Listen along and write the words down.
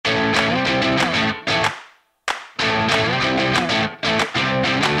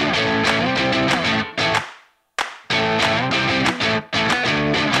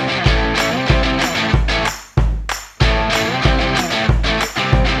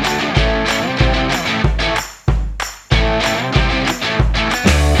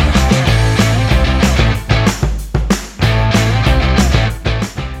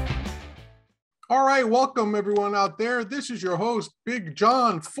welcome everyone out there. This is your host, Big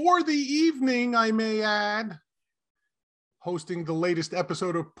John, for the evening, I may add, hosting the latest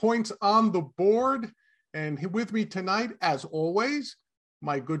episode of Points on the Board. And with me tonight, as always,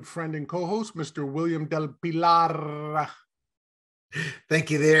 my good friend and co-host, Mr. William Del Pilar. Thank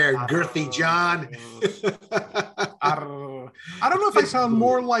you there, girthy John. I don't know if I sound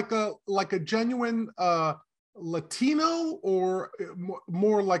more like a genuine Latino or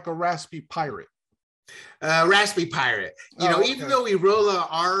more like a raspy pirate. Raspy pirate. Even though we roll our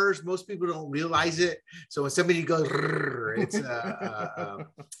R's, most people don't realize it. So when somebody goes, it's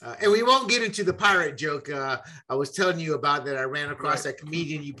and we won't get into the pirate joke. I was telling you about that. I ran across that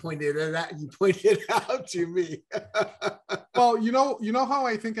comedian. You pointed it out. You pointed out to me. Well, you know how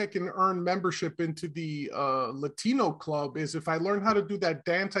I think I can earn membership into the Latino club is if I learn how to do that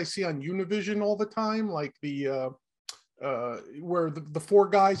dance I see on Univision all the time, like the where the four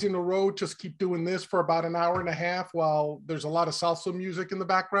guys in a row just keep doing this for about an hour and a half while there's a lot of salsa music in the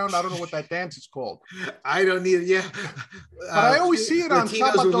background. I don't know what that dance is called. I don't need it. Yeah, but I always see it on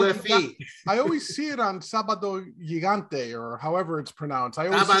Sábado. I always see it on Sábado Gigante or however it's pronounced.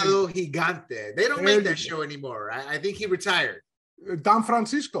 Sábado Gigante. They don't make that show anymore. I think he retired. Don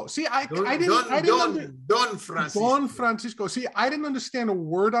Francisco. See, Don Francisco. Don Francisco. See, I didn't understand a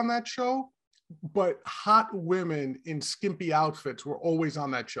word on that show. But hot women in skimpy outfits were always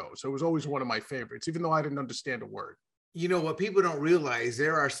on that show. So it was always one of my favorites, even though I didn't understand a word. You know, what people don't realize,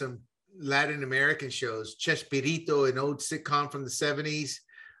 there are some Latin American shows, Chespirito, an old sitcom from the 70s,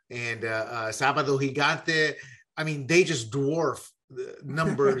 and Sábado Gigante. I mean, they just dwarf the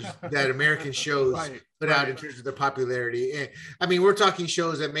numbers that American shows put out in terms of their popularity. And I mean, we're talking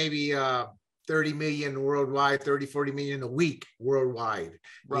shows that maybe 30 million worldwide, 30, 40 million a week worldwide,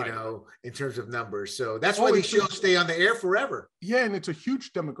 in terms of numbers. So that's why these shows stay on the air forever. Yeah, and it's a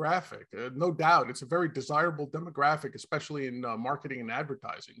huge demographic, no doubt. It's a very desirable demographic, especially in marketing and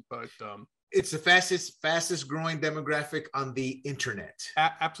advertising. But it's the fastest growing demographic on the internet.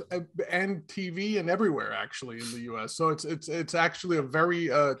 And TV and everywhere, actually, in the U.S. So it's actually a very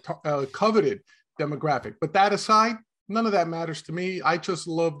coveted demographic. But that aside, none of that matters to me. I just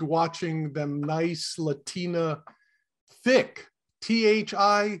loved watching them nice Latina, thick,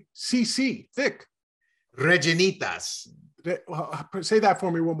 THICC, thick. Rellenitas. Say that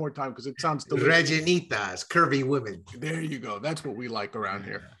for me one more time because it sounds delicious. Rellenitas, curvy women. There you go. That's what we like around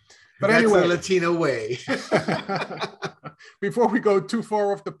here. But that's anyway, the Latino way. Before we go too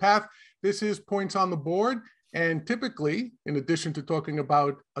far off the path, this is Points on the Board. And typically, in addition to talking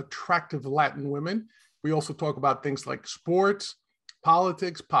about attractive Latin women, we also talk about things like sports,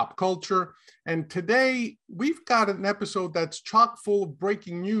 politics, pop culture. And today we've got an episode that's chock full of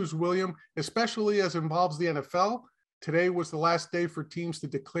breaking news, William, especially as it involves the NFL. Today was the last day for teams to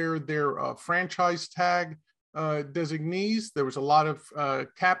declare their franchise tag designees. There was a lot of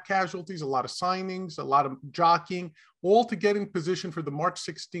cap casualties, a lot of signings, a lot of jockeying, all to get in position for the March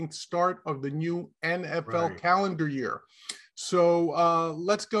 16th start of the new NFL calendar year. So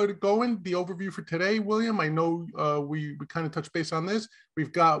let's go in the overview for today, William. I know we kind of touched base on this. We're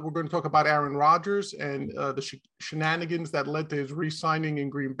going to talk about Aaron Rodgers and the shenanigans that led to his re-signing in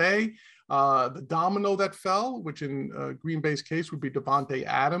Green Bay, the domino that fell, which in Green Bay's case would be Devontae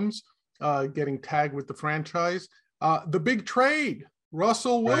Adams getting tagged with the franchise. The big trade,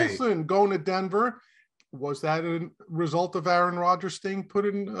 Russell Wilson going to Denver. Was that a result of Aaron Rodgers staying put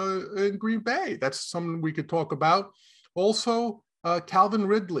in Green Bay? That's something we could talk about. Also, Calvin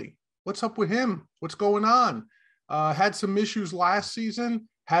Ridley. What's up with him? What's going on? Had some issues last season,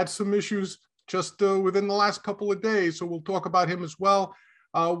 had some issues just within the last couple of days. So we'll talk about him as well.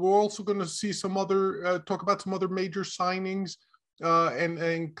 We're also going to see talk about some other major signings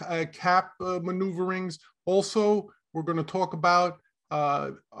and cap maneuverings. Also, we're going to talk about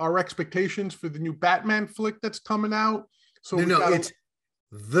our expectations for the new Batman flick that's coming out. So it's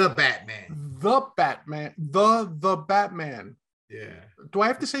The Batman. The Batman. The Batman. Yeah. Do I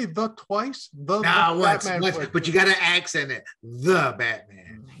have to say the twice? Once, but you got to accent it. The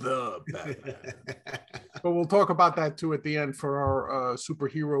Batman. The Batman. But we'll talk about that too at the end for our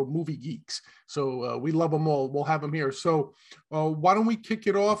superhero movie geeks. So we love them all. We'll have them here. So why don't we kick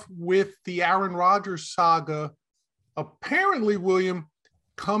it off with the Aaron Rodgers saga? Apparently, William,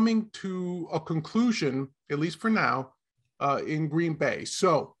 coming to a conclusion, at least for now, in Green Bay.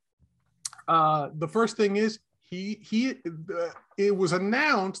 So the first thing is it was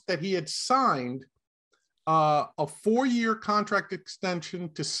announced that he had signed a 4-year contract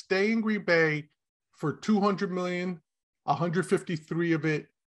extension to stay in Green Bay for $200 million, 153 of it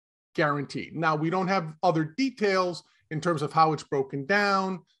guaranteed. Now, we don't have other details in terms of how it's broken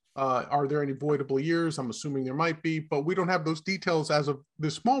down, Are there any voidable years? I'm assuming there might be, but we don't have those details as of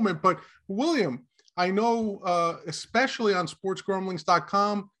this moment. But William, I know, especially on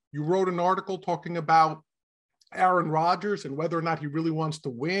sportsgrumblings.com, you wrote an article talking about Aaron Rodgers and whether or not he really wants to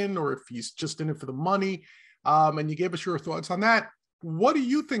win or if he's just in it for the money. And you gave us your thoughts on that. What do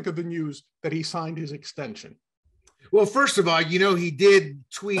you think of the news that he signed his extension? Well, first of all, he did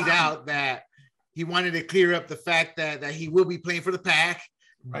tweet out that he wanted to clear up the fact that he will be playing for the Pack,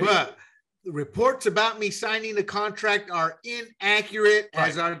 right. But the reports about me signing the contract are inaccurate, right,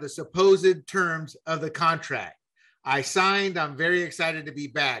 as are the supposed terms of the contract. I signed. I'm very excited to be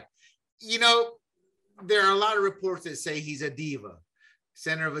back. There are a lot of reports that say he's a diva,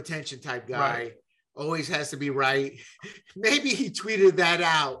 center of attention type guy, right. Always has to be right. Maybe he tweeted that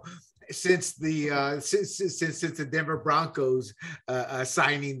out since the Denver Broncos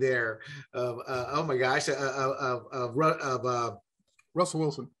signing there. Oh my gosh, Russell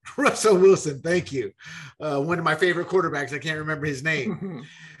Wilson. Russell Wilson, thank you. One of my favorite quarterbacks. I can't remember his name,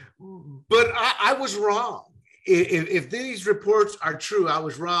 but I was wrong. If these reports are true, I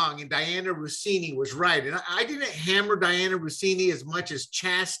was wrong, and Diana Rossini was right. And I didn't hammer Diana Rossini as much as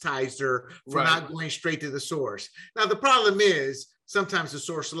chastised her for not going straight to the source. Now, the problem is sometimes the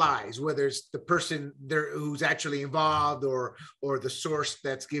source lies, whether it's the person there who's actually involved or the source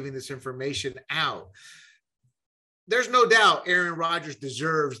that's giving this information out. There's no doubt Aaron Rodgers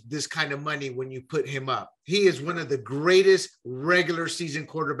deserves this kind of money when you put him up. He is one of the greatest regular season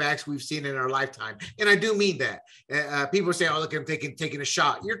quarterbacks we've seen in our lifetime. And I do mean that. People say, oh, look, I'm taking a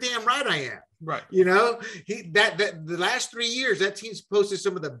shot. You're damn right I am. Right. The last 3 years, that team's posted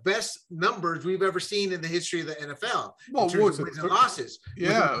some of the best numbers we've ever seen in the history of the NFL. Well, in terms of wins and losses.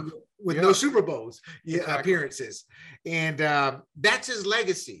 Yeah. With no Super Bowls appearances. And that's his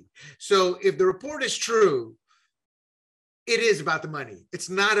legacy. So if the report is true, it is about the money. It's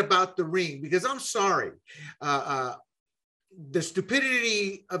not about the ring, because I'm sorry. The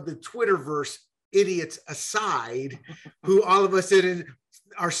stupidity of the Twitterverse idiots aside, who all of a sudden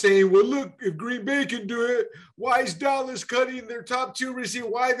are saying, well, look, if Green Bay can do it, why is Dallas cutting their top two receiver?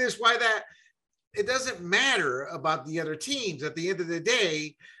 Why this, why that? It doesn't matter about the other teams. At the end of the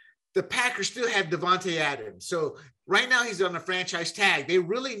day, the Packers still have Devontae Adams. So right now he's on a franchise tag. They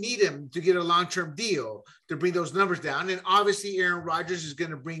really need him to get a long-term deal to bring those numbers down. And obviously Aaron Rodgers is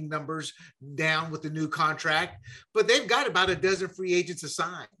going to bring numbers down with the new contract, but they've got about a dozen free agents to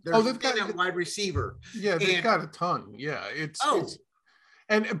sign. They've got that wide receiver. Yeah, they've got a ton. Yeah.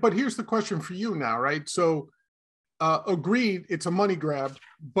 But here's the question for you now, right? So agreed, it's a money grab,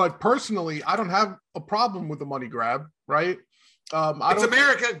 but personally, I don't have a problem with the money grab, right? It's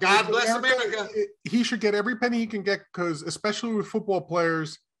America. God bless America. He should get every penny he can get, because especially with football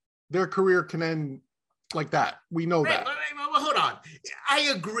players, their career can end like that. We know that. Well, hold on.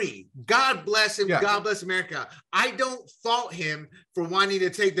 I agree. God bless him. Yeah. God bless America. I don't fault him for wanting to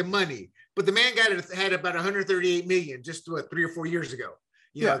take the money, but the man had about 138 million just 3 or 4 years ago.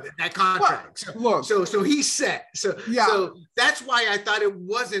 That contract. Well, so he's set. So that's why I thought it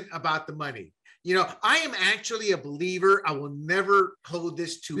wasn't about the money. I am actually a believer. I will never hold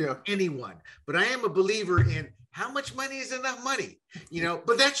this to anyone, but I am a believer in how much money is enough money,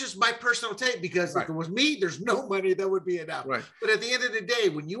 but that's just my personal take, because if it was me, there's no money that would be enough. Right. But at the end of the day,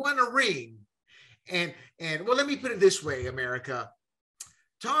 when you want a ring and well, let me put it this way, America,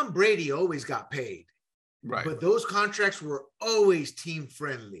 Tom Brady always got paid, right? But those contracts were always team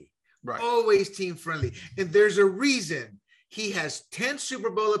friendly, right? Always team friendly. And there's a reason he has 10 Super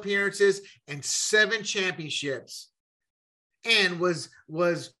Bowl appearances and 7 championships, and was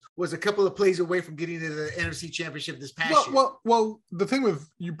a couple of plays away from getting to the NFC Championship this past year. Well, the thing with,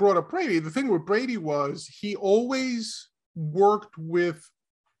 you brought up Brady. The thing with Brady was he always worked with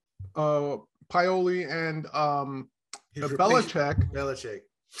Pioli and Belichick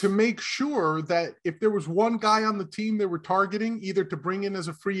to make sure that if there was one guy on the team they were targeting, either to bring in as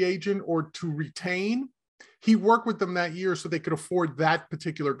a free agent or to retain, he worked with them that year so they could afford that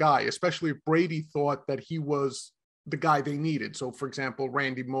particular guy, especially if Brady thought that he was the guy they needed. So, for example,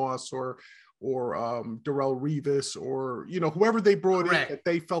 Randy Moss or Darrelle Revis or, whoever they brought in that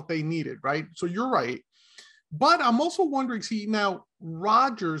they felt they needed, right? So you're right. But I'm also wondering, now,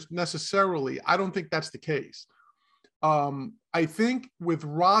 Rodgers necessarily, I don't think that's the case. I think with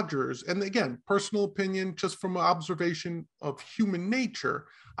Rodgers, and again, personal opinion, just from an observation of human nature,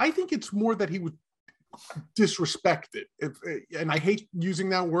 I think it's more that he would disrespected, and I hate using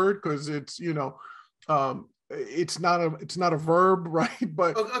that word because it's it's not a verb, right?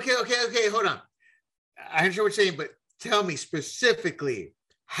 But okay, hold on. I understand what you're saying, but tell me specifically,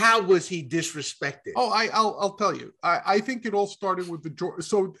 how was he disrespected? Oh, I'll tell you. I think it all started with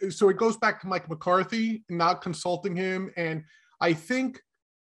so it goes back to Mike McCarthy not consulting him, and I think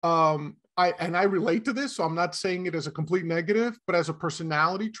I relate to this, so I'm not saying it as a complete negative, but as a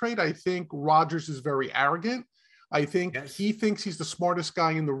personality trait, I think Rodgers is very arrogant. I think he thinks he's the smartest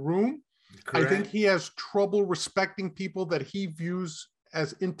guy in the room. Correct. I think he has trouble respecting people that he views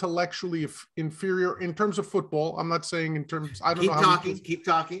as intellectually inferior in terms of football. I'm not saying in terms, I don't know. Keep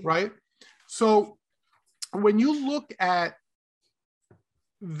talking. Right. So when you look at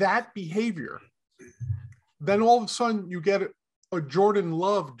that behavior, then all of a sudden you get a Jordan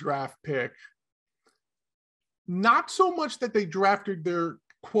Love draft pick. Not so much that they drafted their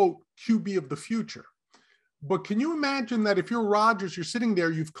quote QB of the future, but can you imagine that if you're Rodgers, you're sitting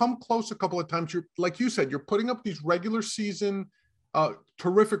there, you've come close a couple of times. You're, like you said, you're putting up these regular season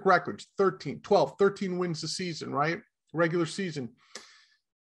terrific records, 13 wins a season, right? Regular season.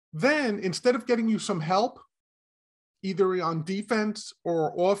 Then instead of getting you some help, either on defense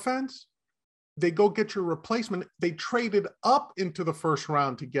or offense, they go get your replacement. They traded up into the first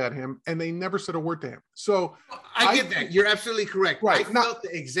round to get him, and they never said a word to him. So I get that. You're absolutely correct. Right. I felt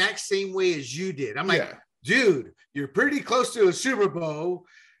the exact same way as you did. I'm like, dude, you're pretty close to a Super Bowl.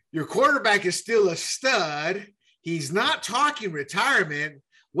 Your quarterback is still a stud. He's not talking retirement.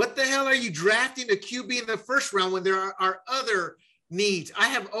 What the hell are you drafting a QB in the first round when there are other needs? I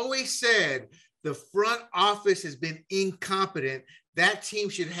have always said the front office has been incompetent. That team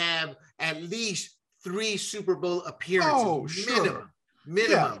should have at least 3 Super Bowl appearances. Oh, sure.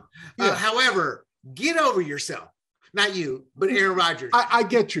 Minimum. Yeah. However, get over yourself. Not you, but Aaron Rodgers. I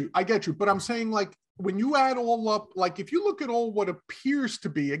get you. But I'm saying, like, when you add all up, like if you look at all what appears to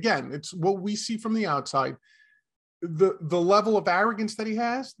be, again, it's what we see from the outside, the level of arrogance that he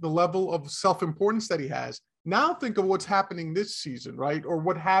has, the level of self-importance that he has. Now think of what's happening this season, right? Or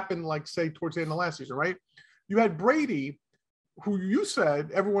what happened, like, say, towards the end of last season, right? You had Brady, who you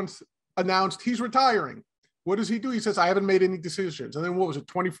said everyone's announced he's retiring. What does he do? He says, I haven't made any decisions. And then what was it,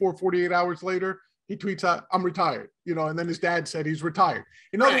 48 hours later, he tweets out, I'm retired, and then his dad said he's retired.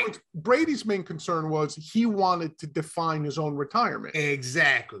 In other words, Brady's main concern was he wanted to define his own retirement.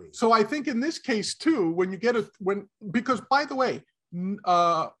 Exactly. So I think in this case too, when you get because by the way,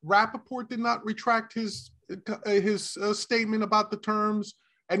 Rappaport did not retract his statement about the terms.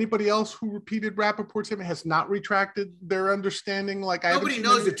 Anybody else who repeated Rappaport's statement has not retracted their understanding. Like, nobody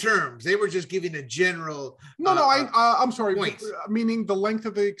knows the terms. They were just giving a general. I'm sorry. Meaning the length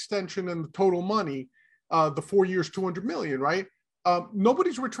of the extension and the total money, the 4 years, $200 million, right?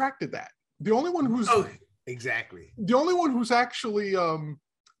 Nobody's retracted that. The only one who's exactly. The only one who's actually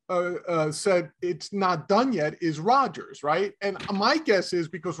said it's not done yet is Rodgers, right? And my guess is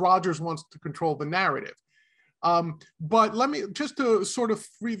because Rodgers wants to control the narrative. But let me, just to sort of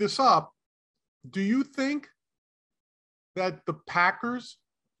free this up, do you think that the Packers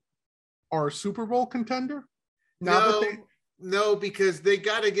are a Super Bowl contender? No, because they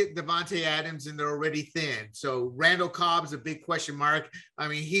got to get Devontae Adams and they're already thin. So Randall Cobb's a big question mark. I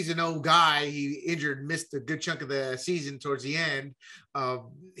mean, he's an old guy. He missed a good chunk of the season towards the end.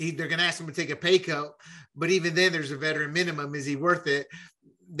 They're going to ask him to take a pay cut, but even then there's a veteran minimum. Is he worth it?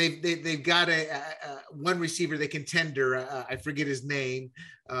 They've got one receiver they can tender. I forget his name.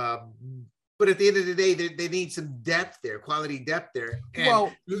 But at the end of the day, they need some depth there, quality depth there. And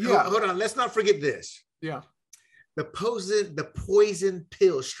hold on. Let's not forget this. Yeah. The poison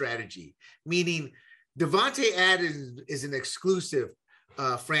pill strategy, meaning Devontae Adams is an exclusive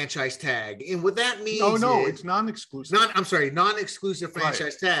franchise tag. And what that means it's non-exclusive. Non-exclusive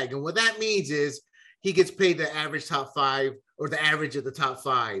franchise tag. And what that means is he gets paid the average top 5 or the average of the top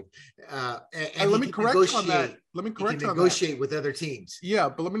 5. And let me correct you on that. Let me correct you on that. Negotiate with other teams. Yeah,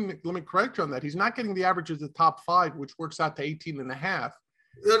 but let me correct you on that. He's not getting the average of the top 5, which works out to 18.5.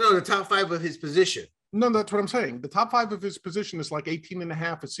 No, the top 5 of his position. No, that's what I'm saying. The top 5 of his position is like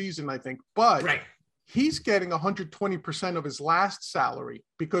 18.5 a season, I think. But he's getting 120% of his last salary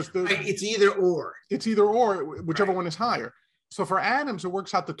because it's either or. It's either or, whichever one is higher. So for Adams, it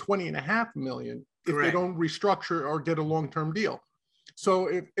works out to $20.5 million if they don't restructure or get a long-term deal. So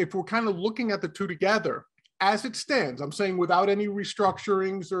if we're kind of looking at the two together, as it stands, I'm saying without any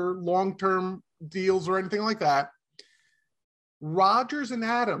restructurings or long-term deals or anything like that, Rodgers and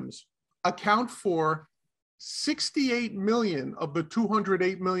Adams account for $68 million of the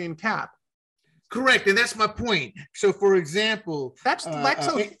 $208 million cap. Correct, and that's my point. So, for example, that's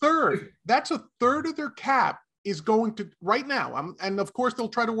a third. That's a third of their cap is going to right now. And of course, they'll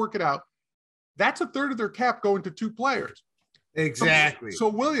try to work it out. That's a third of their cap going to 2 players. Exactly. So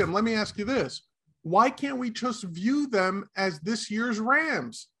William, let me ask you this: why can't we just view them as this year's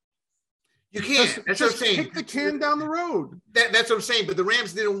Rams? You can't. That's what I'm saying. Kick the can down the road. That's what I'm saying. But the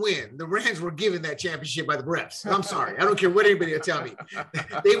Rams didn't win. The Rams were given that championship by the refs. I'm sorry. I don't care what anybody will tell me.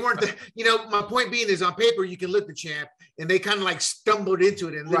 They weren't the, my point being is on paper, you can look the champ, and they kind of like stumbled into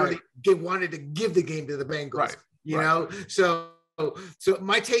it and literally wanted to give the game to the Bengals. Right. You know? So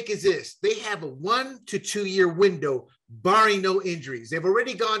my take is this. They have a 1 to 2 year window, barring no injuries. They've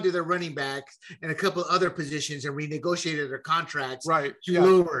already gone to their running backs and a couple other positions and renegotiated their contracts to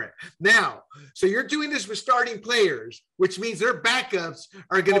lower it. Now, so you're doing this with starting players, which means their backups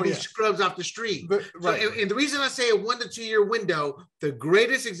are going to be scrubs off the street. And the reason I say a 1 to 2 year window, the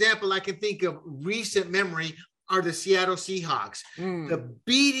greatest example I can think of recent memory are the Seattle Seahawks. The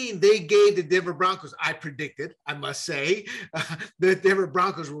beating they gave the Denver Broncos, I predicted, I must say. The Denver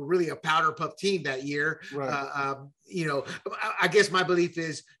Broncos were really a powder puff team that year. I guess my belief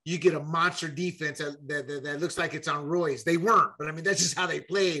is you get a monster defense that looks like it's on roids. They weren't, but I mean, that's just how they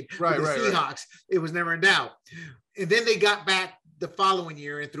played. The Seahawks, it was never in doubt. And then they got back the following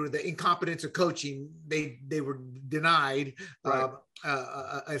year, and through the incompetence of coaching, they were denied a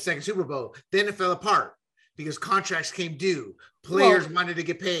second Super Bowl. Then it fell apart, because contracts came due. Players wanted to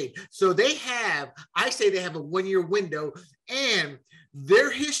get paid. So I say they have a 1 year window, and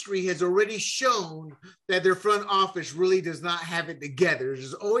their history has already shown that their front office really does not have it together.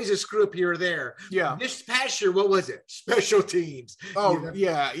 There's always a screw up here or there. Yeah. This past year, what was it? Special teams.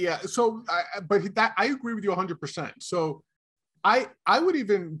 Yeah. So, I agree with you 100%. So I would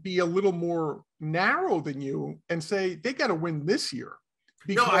even be a little more narrow than you and say they got to win this year.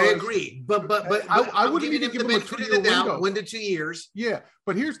 No, I agree, but I wouldn't even give them a 2 year window. 1 to 2 years. Yeah,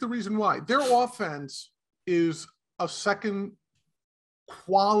 but here's the reason why: their offense is a second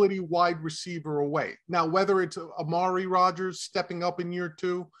quality wide receiver away. Now, whether it's Amari Rodgers stepping up in year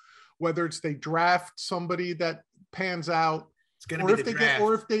 2, whether it's they draft somebody that pans out, it's going to be the draft.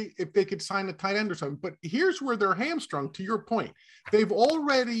 if they could sign a tight end or something. But here's where they're hamstrung. To your point, they've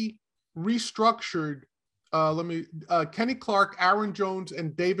already restructured. Kenny Clark, Aaron Jones,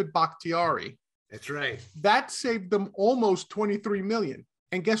 and David Bakhtiari. That's right. That saved them almost $23 million.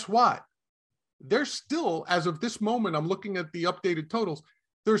 And guess what? They're still, as of this moment, I'm looking at the updated totals.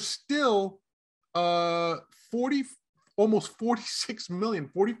 They're still almost $46 million,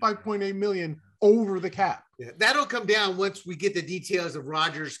 $45.8 million over the cap. Yeah, that'll come down once we get the details of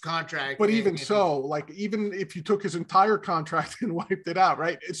Rodgers' contract. But even if you took his entire contract and wiped it out,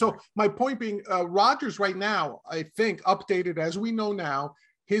 right? So my point being, Rodgers right now, I think updated as we know now,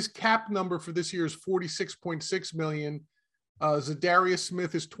 his cap number for this year is $46.6 million. Zadarius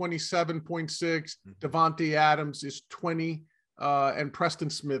Smith is 27.6. Devontae Adams is 20, and Preston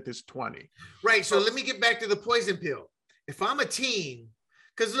Smith is 20. Right. So let me get back to the poison pill. If I'm a team,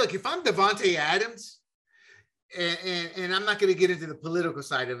 because look, if I'm Devontae Adams, and I'm not going to get into the political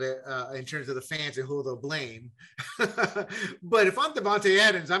side of it in terms of the fans and who they'll blame, but if I'm Devontae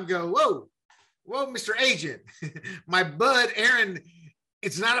Adams, I'm going, whoa, Mr. Agent, my bud Aaron,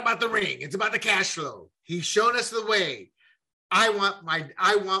 it's not about the ring, it's about the cash flow. He's shown us the way. I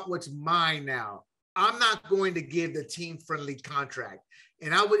want what's mine now. I'm not going to give the team-friendly contract.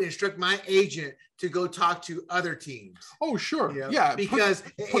 And I would instruct my agent to go talk to other teams. Oh, sure. Yeah. Because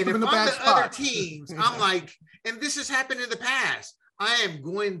put them in the bad spot. Other teams, I'm like, and this has happened in the past, I am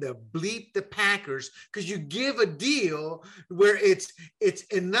going to bleep the Packers, because you give a deal where it's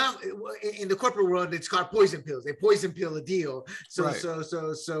enough. In the corporate world, it's called poison pills. They poison pill a deal.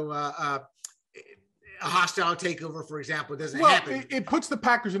 A hostile takeover, for example, doesn't happen. It puts the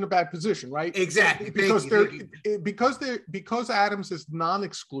Packers in a bad position, right? Exactly. Because Adams is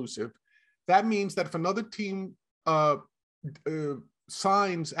non-exclusive. That means that if another team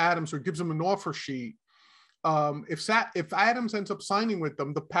signs Adams or gives him an offer sheet, if Adams ends up signing with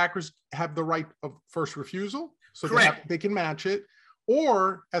them, the Packers have the right of first refusal, so they can match it.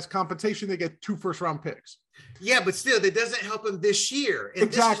 Or as compensation, they get 2 first-round picks. Yeah, but still, that doesn't help them this year. And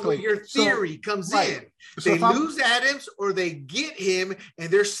exactly. This is where your theory comes in. So they lose Adams or they get him, and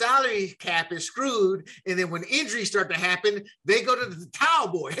their salary cap is screwed. And then when injuries start to happen, they go to the towel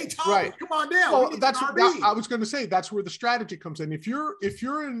boy. Hey, towel boy, come on down. Well, I was going to say that's where the strategy comes in. If you're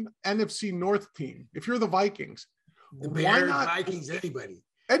an NFC North team, if you're the Vikings, the Bears, Vikings,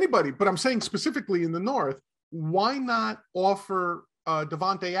 anybody. But I'm saying specifically in the North, why not offer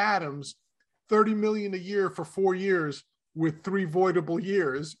Devontae Adams $30 million a year for 4 years with 3 voidable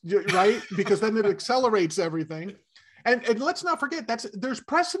years, right? Because then it accelerates everything. And let's not forget, there's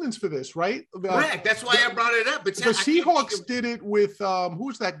precedence for this, right? Correct. That's why I brought it up. But the Seahawks did it with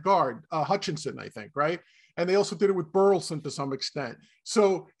who's that guard? Hutchinson, I think, right? And they also did it with Burleson to some extent.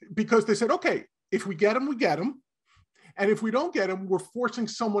 So because they said, okay, if we get him, we get him. And if we don't get him, we're forcing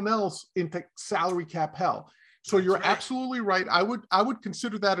someone else into salary cap hell. So you're absolutely right. I would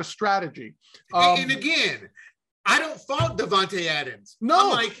consider that a strategy. And again, I don't fault Davante Adams.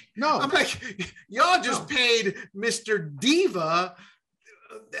 No, I'm like, y'all just paid Mr. Diva.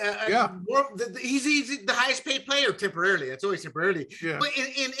 He's the highest paid player temporarily. That's always temporarily. Yeah. But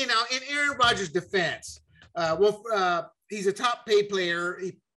in Aaron Rodgers' defense, he's a top paid player.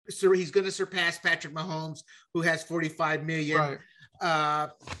 He's going to surpass Patrick Mahomes, who has 45 million. Right.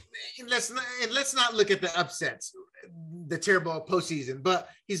 And let's not look at the upsets, the terrible postseason. But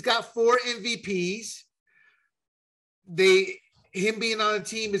he's got 4 MVPs. Him being on the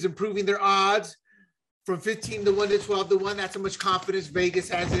team is improving their odds from 15 to 1 to 12 to 1. That's how much confidence Vegas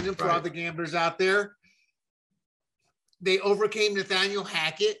has in him for all the gamblers out there. They overcame Nathaniel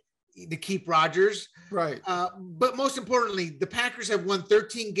Hackett to keep Rodgers. Right. But most importantly, the Packers have won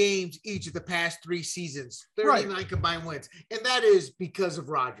 13 games each of the past 3 seasons, 39 combined wins. And that is because of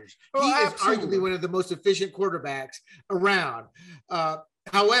Rodgers. He is arguably one of the most efficient quarterbacks around.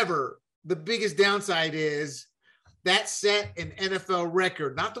 However, the biggest downside is that set an NFL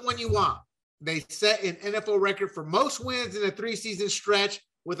record, not the one you want. They set an NFL record for most wins in a 3-season stretch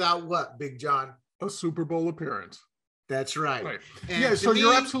without what, Big John? A Super Bowl appearance. That's right. Yeah, so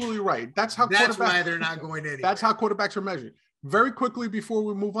you're absolutely right. That's why they're not going anywhere. That's how quarterbacks are measured. Very quickly before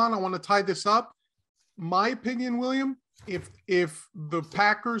we move on, I want to tie this up. My opinion, William, if the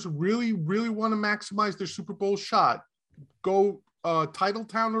Packers really, really want to maximize their Super Bowl shot, go title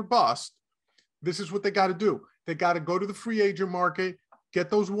town or bust, this is what they got to do. They got to go to the free agent market, get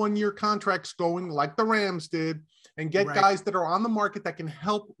those 1-year contracts going like the Rams did, and get guys that are on the market that can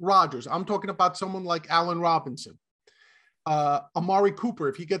help Rodgers. I'm talking about someone like Allen Robinson. Amari Cooper,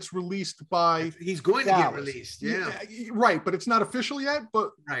 if he gets released by he's going Dallas, to get released. Yeah. Right. But it's not official yet,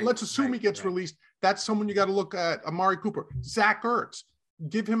 but let's assume he gets released. That's someone you got to look at. Amari Cooper, Zach Ertz,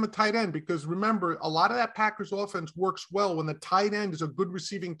 give him a tight end, because remember, a lot of that Packers offense works well when the tight end is a good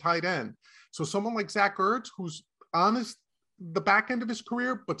receiving tight end. So someone like Zach Ertz, who's on the back end of his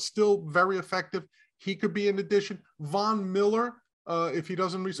career, but still very effective, he could be an addition. Von Miller, if he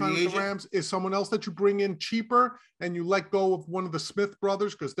doesn't resign with the Rams, is someone else that you bring in cheaper and you let go of one of the Smith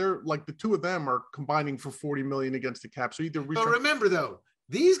brothers, because they're like, the two of them are combining for 40 million against the cap. So either but remember though,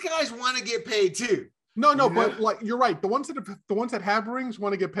 these guys want to get paid too. No, but like you're right. The ones that have rings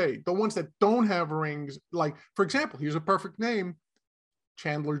want to get paid. The ones that don't have rings, like for example, here's a perfect name,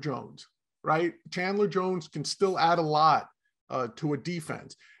 Chandler Jones, right? Chandler Jones can still add a lot to a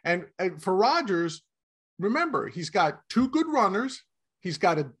defense. And for Rodgers, remember, he's got 2 good runners. He's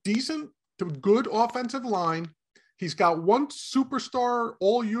got a decent to good offensive line. He's got 1 superstar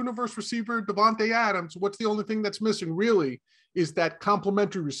all-universe receiver, Davante Adams. What's the only thing that's missing really is that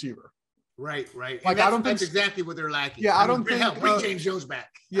complimentary receiver. Right. Like I don't think that's exactly what they're lacking. Yeah, I don't think bring James Jones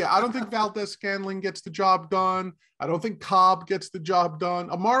back. Yeah, I don't think Valdez-Scantling gets the job done. I don't think Cobb gets the job done.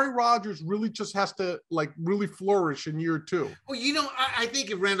 Amari Rodgers really just has to like really flourish in year 2. Well, I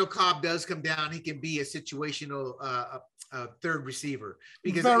think if Randall Cobb does come down, he can be a situational third receiver,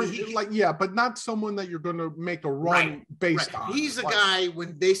 because but not someone that you're going to make a run based on. He's a guy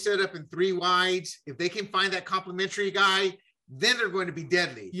when they set up in 3 wides. If they can find that complimentary guy, then they're going to be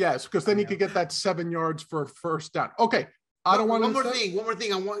deadly. Yes, because then he could get that 7 yards for a first down. Okay. One more thing.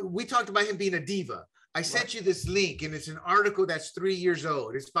 We talked about him being a diva. I sent you this link, and it's an article that's 3 years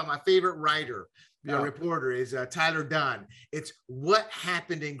old. It's by my favorite writer, reporter, is Tyler Dunn. It's what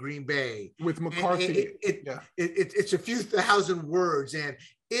happened in Green Bay with McCarthy. It's a few thousand words, and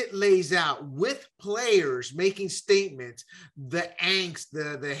it lays out with players making statements, the angst,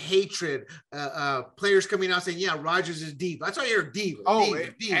 the hatred, players coming out saying, yeah, Rodgers is diva. That's why you're a diva.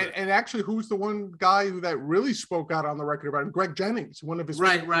 Diva. And actually, who's the one guy that really spoke out on the record about him? Greg Jennings, one of his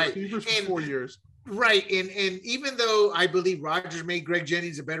receivers for 4 years. Right. And even though I believe Rodgers made Greg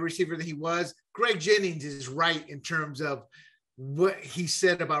Jennings a better receiver than he was, Greg Jennings is right in terms of what he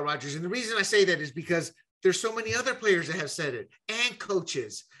said about Rodgers. And the reason I say that is because there's so many other players that have said it, and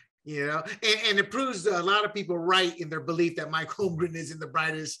coaches, and it proves a lot of people right in their belief that Mike Holmgren isn't the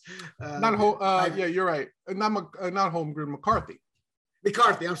brightest. You're right. Not Holmgren, McCarthy.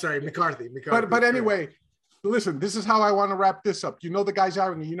 I'm sorry, McCarthy. But anyway, listen, this is how I want to wrap this up. The guy's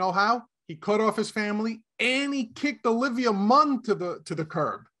irony. You know how? He cut off his family and he kicked Olivia Munn to the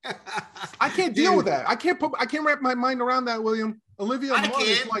curb. I can't deal with that. I can't wrap my mind around that, William. Olivia Munn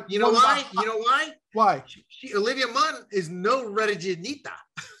is like, you know why? You know why? Why? Olivia Munn is no Regginita.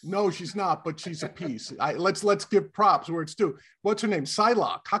 No, she's not, but she's a piece. Let's give props where it's due. What's her name?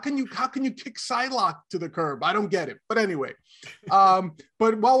 Psylocke. How can you kick Psylocke to the curb? I don't get it. But anyway,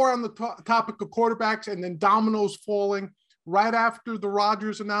 but while we're on the topic of quarterbacks and then dominoes falling, right after the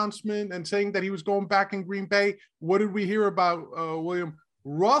Rodgers announcement and saying that he was going back in Green Bay, what did we hear about, William?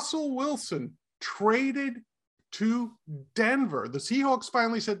 Russell Wilson traded to Denver. The Seahawks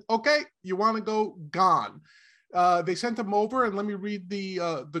finally said, okay, you want to go? Gone. They sent him over, and let me read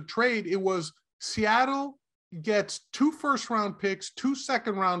the trade. It was Seattle gets 2 first-round picks, 2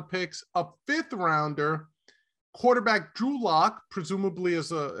 second-round picks, a 5th rounder, quarterback Drew Lock, presumably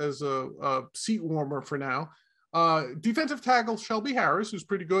as a seat warmer for now, defensive tackle Shelby Harris, who's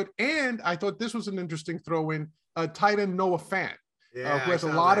pretty good, and I thought this was an interesting throw-in, tight end Noah Fant, who has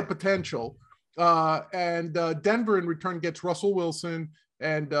a lot of potential. And Denver in return gets Russell Wilson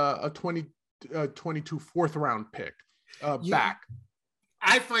and a 2022 4th-round pick back.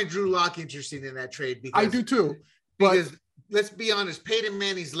 I find Drew Lock interesting in that trade because I do too. Because let's be honest, Peyton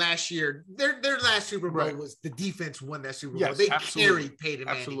Manning's last year, their last Super Bowl was the defense won that Super Bowl. Yes, they carried Peyton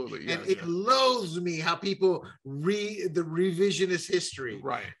Manning. Absolutely. And it loathes me how people read the revisionist history.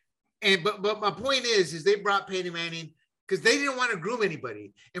 Right. And but my point is they brought Peyton Manning because they didn't want to groom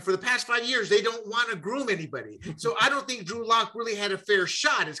anybody. And for the past 5 years, they don't want to groom anybody. So I don't think Drew Lock really had a fair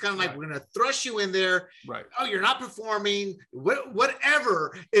shot. It's kind of like, we're going to thrust you in there. Right. Oh, you're not performing,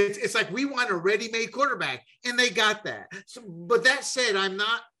 whatever. It's like, we want a ready-made quarterback. And they got that. So, but that said, I'm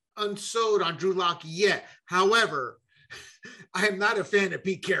not unsold on Drew Lock yet. However, I am not a fan of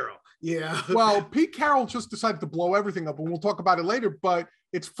Pete Carroll. Yeah. Well, Pete Carroll just decided to blow everything up, and we'll talk about it later, but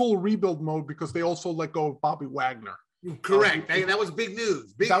it's full rebuild mode because they also let go of Bobby Wagner. Correct. That was big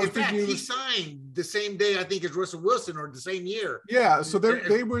news. In fact, news. He signed the same day, I think, as Russell Wilson, or the same year. Yeah, so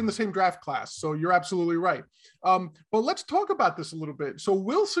they were in the same draft class. So you're absolutely right. But let's talk about this a little bit. So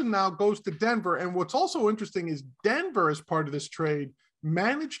Wilson now goes to Denver. And what's also interesting is Denver, as part of this trade,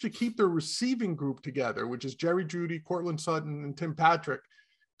 managed to keep their receiving group together, which is Jerry Jeudy, Cortland Sutton, and Tim Patrick.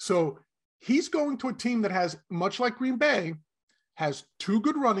 So he's going to a team that has, much like Green Bay, has 2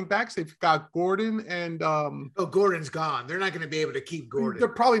 good running backs. They've got Gordon and Gordon's gone. They're not going to be able to keep Gordon. They're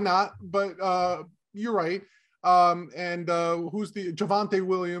probably not, but you're right. And who's the Javonte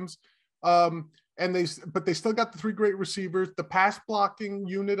Williams? And they still got the 3 great receivers. The pass blocking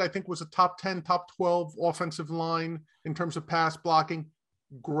unit, I think, was a top 10, top 12 offensive line in terms of pass blocking.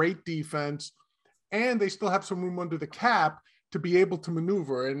 Great defense, and they still have some room under the cap to be able to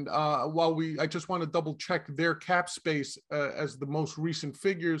maneuver. And I just want to double check their cap space as the most recent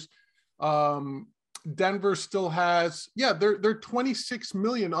figures. Denver still has, they're 26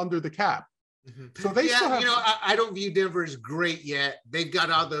 million under the cap. Mm-hmm. So they still have, I don't view Denver as great yet. They've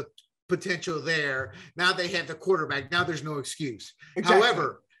got all the potential there. Now they have the quarterback. Now there's no excuse. Exactly.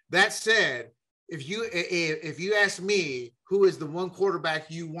 However, that said, if you ask me who is the one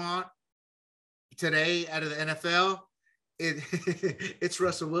quarterback you want today out of the NFL, it's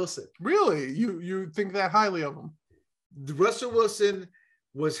Russell Wilson. Really? You think that highly of him? Russell Wilson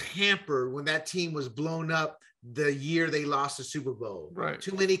was hampered when that team was blown up the year they lost the Super Bowl. Right.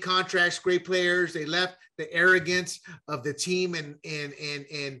 Too many contracts, great players. They left, the arrogance of the team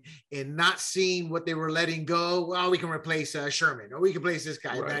and not seeing what they were letting go. Well, we can replace Sherman, or we can replace this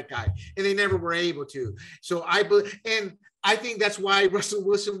guy, that guy. And they never were able to. So I think that's why Russell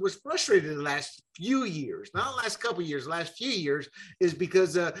Wilson was frustrated the last few years, not the last couple of years, last few years, is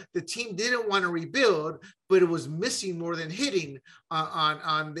because the team didn't want to rebuild, but it was missing more than hitting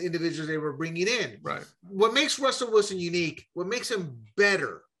on the individuals they were bringing in. Right. What makes Russell Wilson unique, what makes him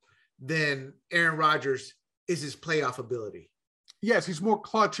better than Aaron Rodgers is his playoff ability. Yes, he's more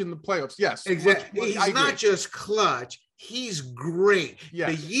clutch in the playoffs. Yes. Exactly. He's not just clutch. He's great. Yes.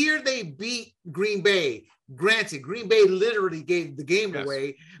 The year they beat Green Bay, granted, Green Bay literally gave the game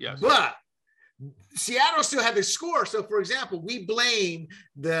away, but Seattle still had the score. So, for example, we blame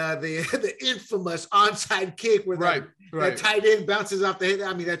the infamous onside kick where that tight end bounces off the head.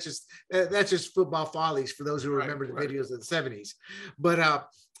 I mean, that's just football follies for those who remember the videos of the 70s. But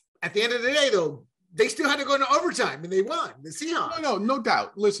at the end of the day, though, they still had to go into overtime, and they won. The Seahawks. No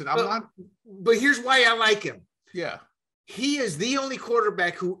doubt. Listen, I'm not. But here's why I like him. Yeah. He is the only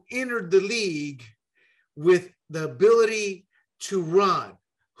quarterback who entered the league with the ability to run,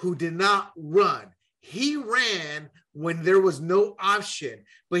 who did not run. He ran when there was no option,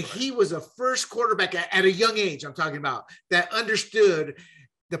 but he was a first quarterback at a young age, I'm talking about, that understood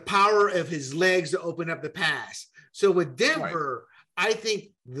the power of his legs to open up the pass. So with Denver, I think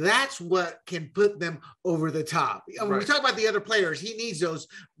that's what can put them over the top. When we talk about the other players, he needs those.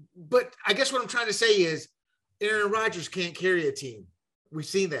 But I guess what I'm trying to say is Aaron Rodgers can't carry a team. We've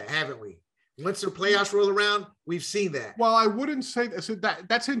seen that, haven't we? Once the playoffs roll around, we've seen that. Well, I wouldn't say that. So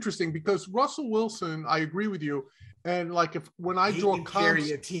that's interesting because Russell Wilson, I agree with you. And like when I draw comps,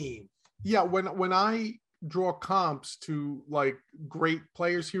 carry a team. Yeah, when I draw comps to like great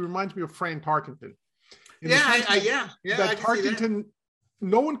players, he reminds me of Fran Tarkenton. Tarkenton,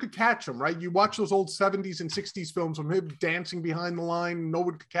 no one could catch him, right? You watch those old 70s and 60s films of him dancing behind the line, no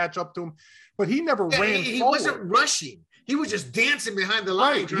one could catch up to him, but he never ran he forward. Wasn't rushing. He was just dancing behind the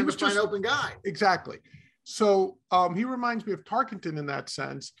line, trying to find an open guy. Exactly. So he reminds me of Tarkenton in that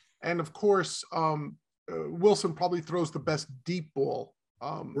sense. And of course, Wilson probably throws the best deep ball.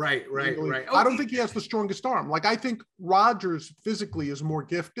 Right. I don't think he has the strongest arm. Like I think Rodgers physically is more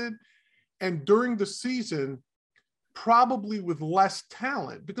gifted. And during the season, probably with less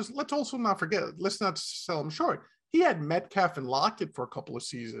talent, because let's also not forget, let's not sell him short. He had Metcalf and Lockett for a couple of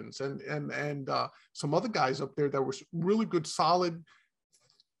seasons and some other guys up there that were really good, solid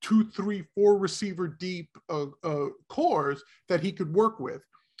 2, 3, 4 receiver deep cores that he could work with.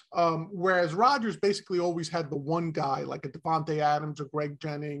 Whereas Rodgers basically always had the one guy like a Devontae Adams or Greg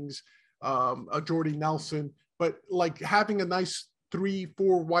Jennings, a Jordy Nelson, but like having a nice 3,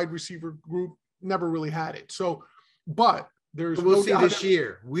 4 wide receiver group never really had it. So, but we'll see this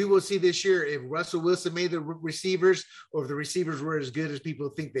year. We will see this year if Russell Wilson made the receivers or if the receivers were as good as people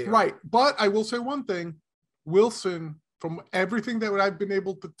think they are. Right. But I will say one thing, Wilson, from everything that I've been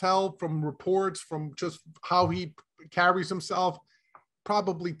able to tell from reports, from just how he carries himself,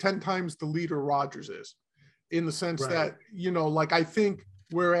 probably 10 times the leader Rodgers is, in the sense that, like I think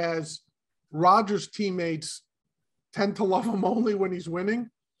whereas Rodgers' teammates tend to love him only when he's winning,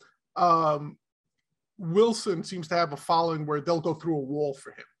 Wilson seems to have a following where they'll go through a wall for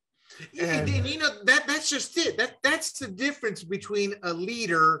him. And that's just it. That's the difference between a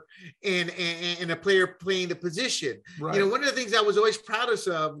leader and a player playing the position. Right. One of the things I was always proudest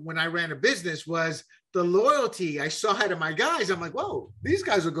of when I ran a business was the loyalty I saw out of my guys. I'm like, whoa, these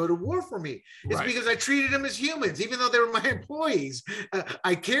guys will go to war for me. It's because I treated them as humans, even though they were my employees.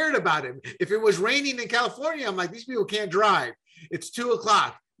 I cared about them. If it was raining in California, I'm like, these people can't drive. It's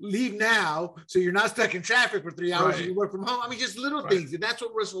 2:00. Leave now so you're not stuck in traffic for 3 hours and you work from home. I mean, just little things. And that's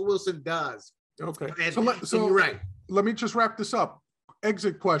what Russell Wilson does. Okay. And so you're right. Let me just wrap this up.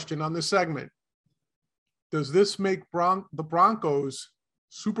 Exit question on this segment. Does this make the Broncos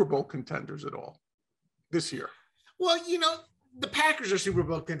Super Bowl contenders at all this year? Well, the Packers are Super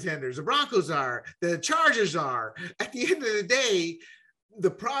Bowl contenders. The Broncos are. The Chargers are. At the end of the day,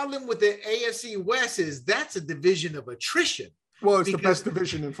 the problem with the AFC West is that's a division of attrition. Well, it's the best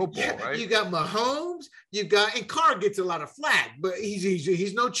division in football, right? You got Mahomes, and Carr gets a lot of flack, but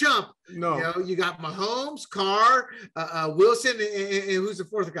he's no chump. No, you got Mahomes, Carr, Wilson, and who's the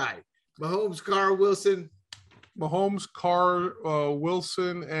fourth guy? Mahomes, Carr, Wilson. Mahomes, Carr,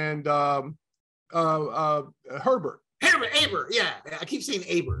 Wilson, and Herbert. Aber, yeah. I keep saying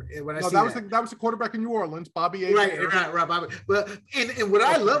Aber when I see that was the quarterback in New Orleans, Bobby Aber. Right, Bobby. But and what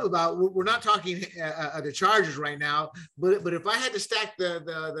I love about, we're not talking the Chargers right now, but if I had to stack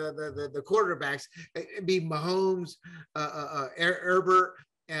the quarterbacks, it'd be Mahomes, Herbert,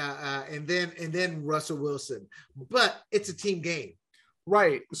 and then Russell Wilson. But it's a team game,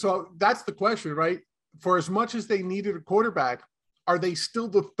 right? So that's the question, right? For as much as they needed a quarterback, are they still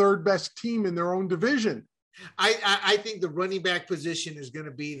the third best team in their own division? I think the running back position is going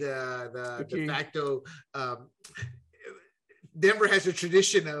to be the de facto. Denver has a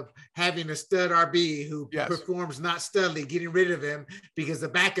tradition of having a stud RB who performs not studly, getting rid of him because the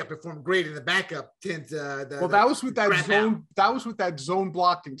backup performed great, and the backup tends to. That was with that zone. Out. That was with that zone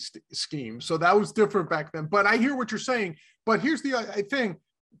blocking scheme. So that was different back then. But I hear what you're saying. But here's the thing: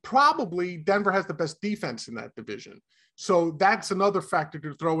 probably Denver has the best defense in that division. So that's another factor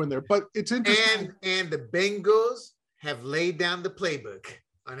to throw in there. But it's interesting. And the Bengals have laid down the playbook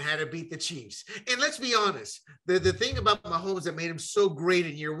on how to beat the Chiefs. And let's be honest, the thing about Mahomes that made him so great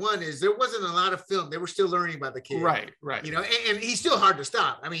in year one is there wasn't a lot of film. They were still learning about the kid. Right. And he's still hard to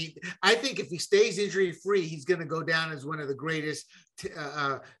stop. I mean, I think if he stays injury-free, he's going to go down as one of the greatest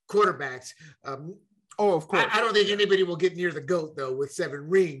quarterbacks. Of course. I don't think anybody will get near the GOAT, though, with 7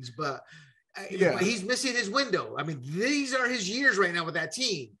 rings, but But he's missing his window. I mean, these are his years right now with that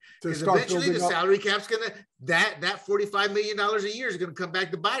team. Because eventually the salary cap's gonna that $45 million a year is gonna come back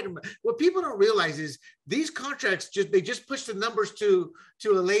to bite him. What people don't realize is these contracts just push the numbers to a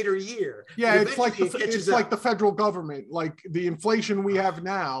later year. Yeah, it's like the federal government. Like the inflation we have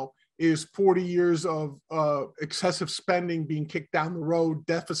now is 40 years of excessive spending being kicked down the road,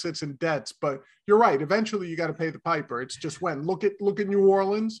 deficits and debts. But you're right. Eventually, you got to pay the piper. It's just when. Look at New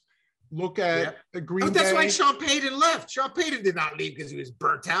Orleans. Look at the Green Bay. That's why Sean Payton left. Sean Payton did not leave because he was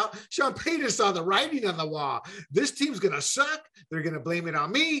burnt out. Sean Payton saw the writing on the wall. This team's going to suck. They're going to blame it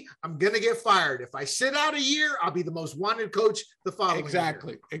on me. I'm going to get fired. If I sit out a year, I'll be the most wanted coach the following year.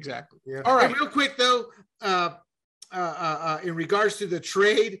 Exactly. Yeah. All right. And real quick, though, in regards to the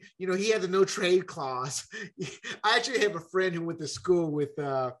trade, he had the no trade clause. I actually have a friend who went to school with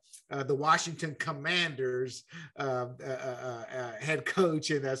the Washington Commanders head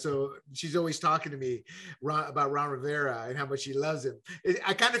coach. And so she's always talking to me about Ron Rivera and how much she loves him.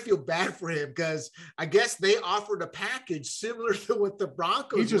 I kind of feel bad for him because I guess they offered a package similar to what the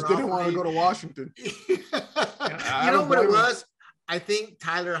Broncos He just didn't want to go to Washington. You know what it was? I think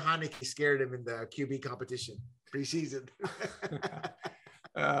Tyler Heineke scared him in the QB competition preseason.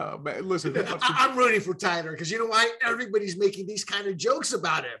 Man, listen, I'm rooting for Tyler because you know why? Everybody's making these kind of jokes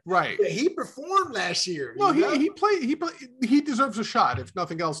about him. Right. But he performed last year. Well, he deserves a shot, if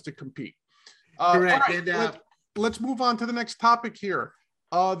nothing else, to compete. Correct. Right, and let's move on to the next topic here.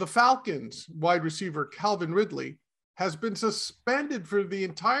 The Falcons wide receiver Calvin Ridley has been suspended for the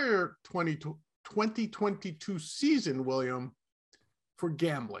entire 2022 season, William, for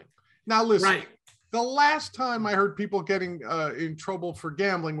gambling. Now, listen. Right. The last time I heard people getting in trouble for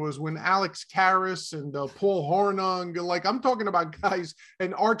gambling was when Alex Karras and Paul Hornung, like I'm talking about guys,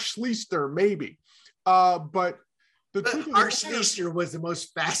 and Art Schlichter, maybe. But the truth is, Art Schlichter was the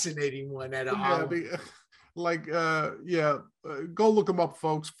most fascinating one at all. Go look him up,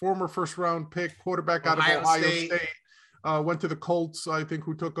 folks. Former first-round pick, quarterback out of Ohio State. Went to the Colts, I think,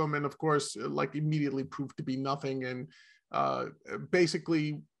 who took him, and of course, immediately proved to be nothing, and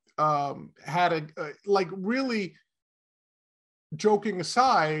basically. Had really joking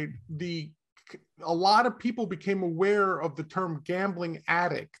aside, a lot of people became aware of the term gambling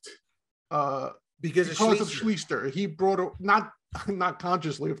addict because of Schlichter. He brought not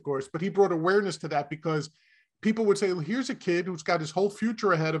consciously, of course, but he brought awareness to that because people would say, well, here's a kid who's got his whole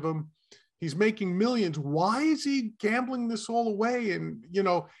future ahead of him. He's making millions. Why is he gambling this all away? And,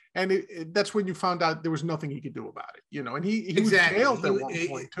 that's when you found out there was nothing he could do about it, and he was jailed at one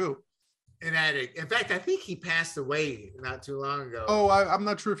point too. An addict. In fact, I think he passed away not too long ago. Oh, I'm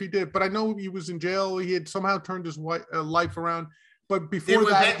not sure if he did, but I know he was in jail. He had somehow turned his life around. But before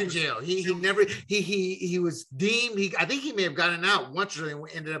went back to jail. He was deemed. I think he may have gotten out once or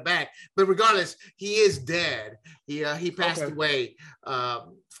ended up back. But regardless, he is dead. He passed away.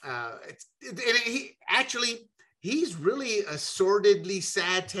 He's really a sordidly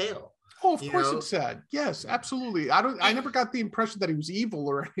sad tale. Oh, of course it's sad. Yes, absolutely. I never got the impression that he was evil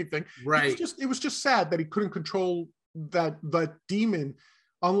or anything. Right. It was just sad that he couldn't control that demon.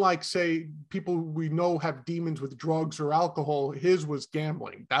 Unlike, say, people we know have demons with drugs or alcohol, his was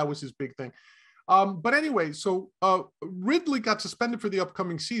gambling. That was his big thing. But anyway, so Ridley got suspended for the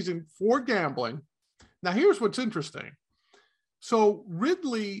upcoming season for gambling. Now, here's what's interesting. So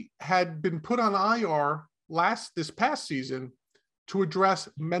Ridley had been put on IR this past season to address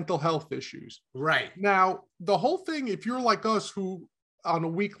mental health issues. Right. Now, the whole thing, if you're like us who on a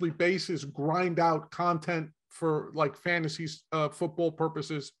weekly basis grind out content for fantasy football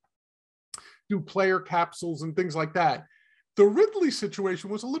purposes, do player capsules and things like that, the Ridley situation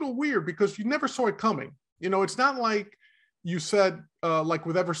was a little weird because you never saw it coming. It's not like you said, like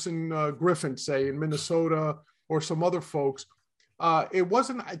with Everson Griffin, say, in Minnesota or some other folks. It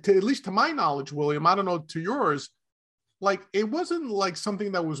wasn't, at least to my knowledge, William, I don't know to yours, it wasn't like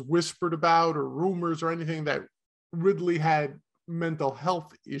something that was whispered about or rumors or anything that Ridley had mental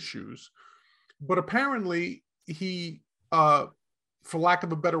health issues. But apparently he, for lack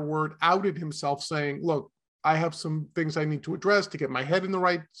of a better word, outed himself saying, look, I have some things I need to address to get my head in the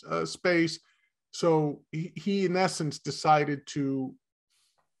right space. So he, in essence, decided to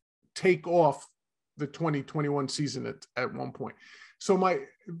take off the 2021 season at one point. So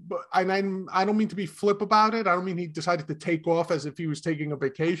I don't mean to be flip about it. I don't mean he decided to take off as if he was taking a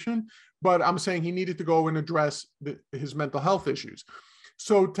vacation, but I'm saying he needed to go and address his mental health issues.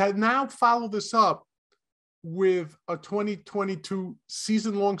 So to now follow this up with a 2022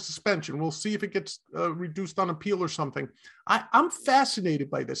 season-long suspension, we'll see if it gets reduced on appeal or something. I'm fascinated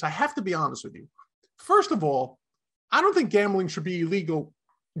by this. I have to be honest with you. First of all, I don't think gambling should be illegal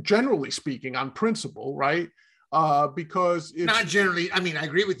generally speaking, on principle, right? Because it's not generally. I mean, I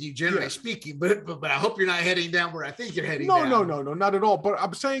agree with you generally speaking, but I hope you're not heading down where I think you're heading down. No, not at all. But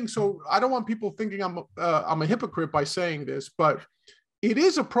I'm saying, so I don't want people thinking I'm a hypocrite by saying this, but it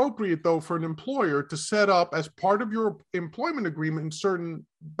is appropriate though for an employer to set up as part of your employment agreement certain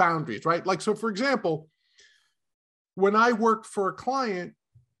boundaries, right? Like, so for example, when I worked for a client,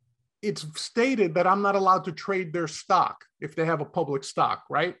 it's stated that I'm not allowed to trade their stock if they have a public stock,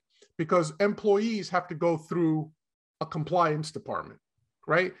 right? Because employees have to go through a compliance department,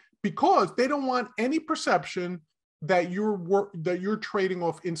 right? Because they don't want any perception that you're trading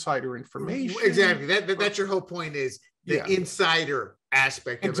off insider information. Exactly. That's your whole point, is the insider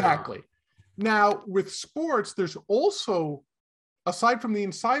aspect of exactly. it. Now, with sports, there's also, aside from the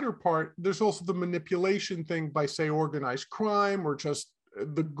insider part, there's also the manipulation thing by, say, organized crime, or just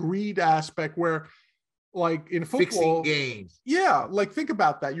the greed aspect where, like in football, fixing games. Yeah, like think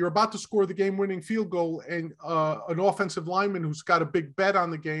about that. You're about to score the game-winning field goal, and an offensive lineman who's got a big bet on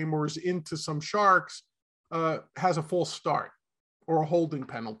the game or is into some sharks has a false start or a holding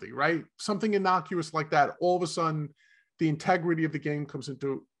penalty, right? Something innocuous like that. All of a sudden, the integrity of the game comes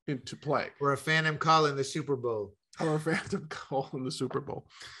into play. Or a phantom call in the Super Bowl. Or a phantom call in the Super Bowl.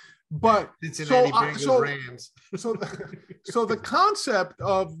 But Cincinnati Bengals Rams. So the concept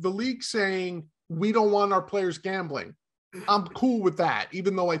of the league saying we don't want our players gambling, I'm cool with that,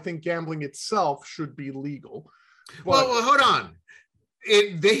 even though I think gambling itself should be legal. But, well, hold on.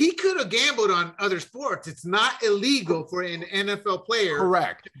 He could have gambled on other sports. It's not illegal for an NFL player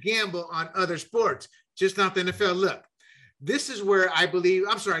correct. to gamble on other sports, just not the NFL. Look, this is where I believe.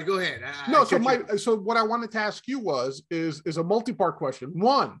 I'm sorry. Go ahead. So what I wanted to ask you is a multi-part question.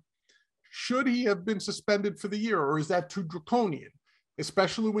 One, should he have been suspended for the year, or is that too draconian?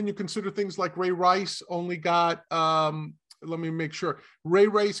 Especially when you consider things like Ray Rice only got, let me make sure. Ray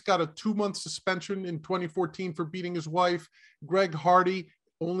Rice got a 2-month suspension in 2014 for beating his wife. Greg Hardy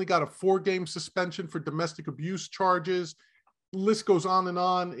only got a 4-game suspension for domestic abuse charges. List goes on and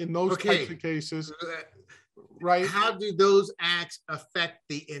on in those types of cases. Right? How do those acts affect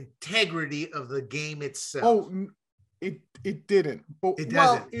the integrity of the game itself? Oh, it didn't. But, it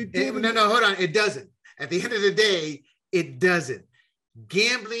doesn't. It didn't. No, hold on. It doesn't. At the end of the day, it doesn't.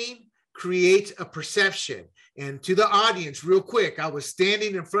 Gambling creates a perception. And to the audience, real quick, I was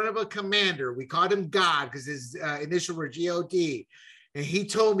standing in front of a commander. We called him God because his initials were G-O-D. And he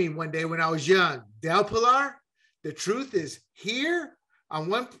told me one day when I was young, Del Pilar, the truth is here on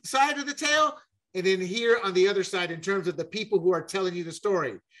one side of the tale, and then here on the other side in terms of the people who are telling you the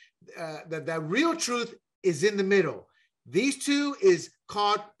story. The real truth is in the middle. These two is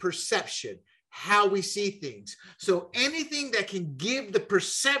called perception, how we see things. So anything that can give the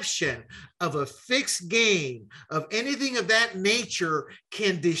perception of a fixed game, of anything of that nature,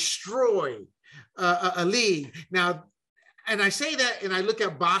 can destroy a league. Now, and I say that, and I look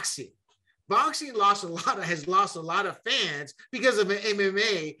at boxing. Boxing has lost a lot of fans because of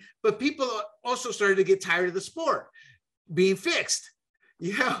MMA, but people also started to get tired of the sport being fixed.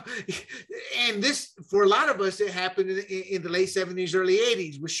 Yeah. And this, for a lot of us, it happened in the late 70s, early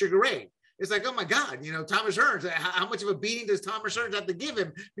 80s with Sugar Ray. It's like, oh my God, Thomas Hearns, how much of a beating does Thomas Hearns have to give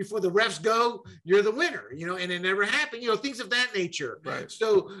him before the refs go, you're the winner, and it never happened, things of that nature. Right.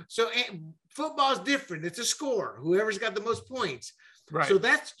 So football is different. It's a score, whoever's got the most points. Right. So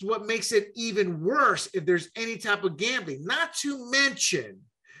that's what makes it even worse if there's any type of gambling, not to mention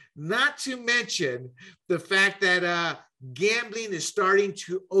the fact that gambling is starting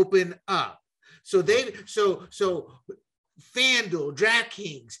to open up. So FanDuel,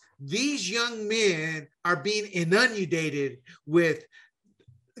 DraftKings, these young men are being inundated with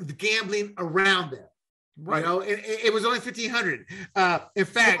the gambling around them. Right. It was only 1,500. In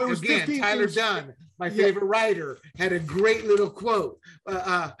fact, again, Tyler Dunn, my favorite writer, had a great little quote.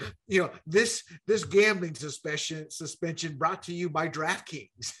 This gambling suspension brought to you by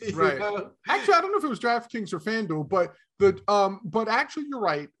DraftKings. Right. Actually, I don't know if it was DraftKings or FanDuel, but actually, you're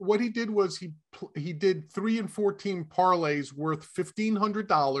right. What he did was he did 3 and 14 parlays worth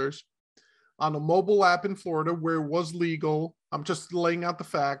 $1,500 on a mobile app in Florida where it was legal. I'm just laying out the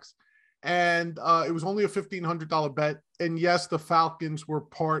facts. And it was only a $1,500 bet. And yes, the Falcons were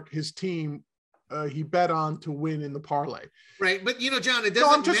his team. He bet on to win in the parlay. Right. But, John, it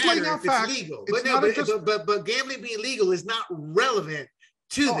doesn't matter if it's legal. But gambling being legal is not relevant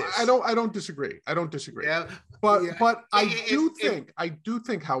to this. I don't disagree. Yeah. But I do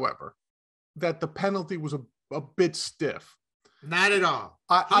think, however, that the penalty was a bit stiff. Not at all.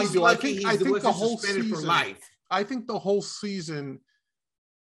 I do. I think the whole season for life. I think the whole season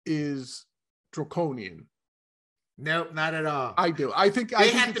is draconian. Nope, not at all. I do. I think they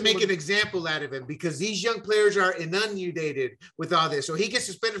have to make an example out of him because these young players are inundated with all this. So he gets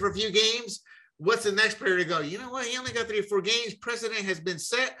suspended for a few games. What's the next player to go? You know what? He only got 3 or 4 games. Precedent has been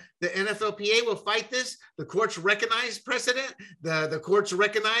set. The NFLPA will fight this. The courts recognize precedent. The courts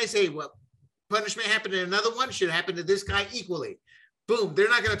recognize, hey, what punishment happened to another one should happen to this guy equally. Boom, they're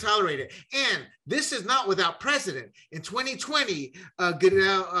not going to tolerate it. And this is not without precedent. In 2020,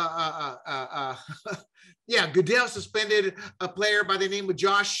 Goodell suspended a player by the name of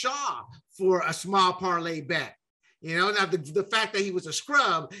Josh Shaw for a small parlay bet. You know, now the fact that he was a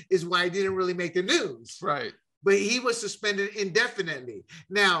scrub is why he didn't really make the news. Right. But he was suspended indefinitely.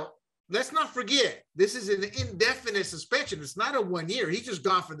 Now, let's not forget, this is an indefinite suspension. It's not a 1 year. He's just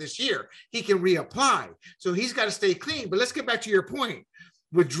gone for this year. He can reapply. So he's got to stay clean. But let's get back to your point.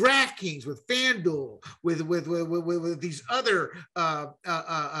 With DraftKings, with FanDuel, with these other,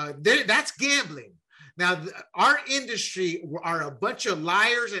 that's gambling. Now, our industry are a bunch of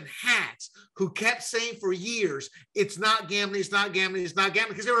liars and hacks who kept saying for years, it's not gambling, it's not gambling, it's not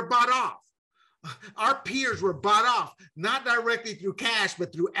gambling, because they were bought off. Our peers were bought off, not directly through cash,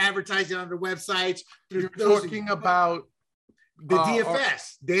 but through advertising on their websites. You're talking about the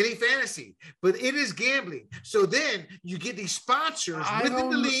DFS, daily fantasy, but it is gambling. So then you get these sponsors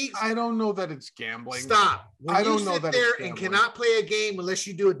within the leagues. I don't know that it's gambling. Stop. I don't know that there and cannot play a game unless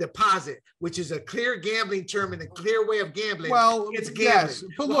you do a deposit, which is a clear gambling term and a clear way of gambling. Well, it's gambling. Yes,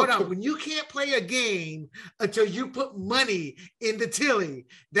 but look, hold on. When you can't play a game until you put money in the tilly,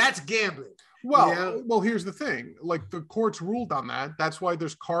 that's gambling. Well, here's the thing. Like the courts ruled on that. That's why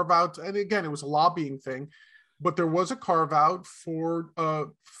there's carve-outs. And again, it was a lobbying thing. But there was a carve out for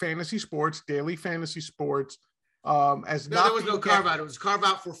fantasy sports, daily fantasy sports. There was no carve out. It was carve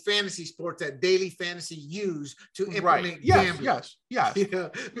out for fantasy sports that daily fantasy used to implement gambling. Yes.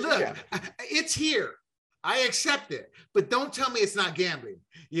 Look, it's here. I accept it, but don't tell me it's not gambling.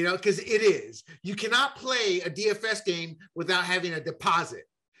 Because it is. You cannot play a DFS game without having a deposit,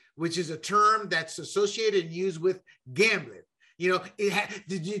 which is a term that's associated and used with gambling.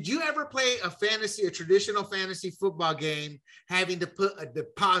 Did you ever play a traditional fantasy football game having to put a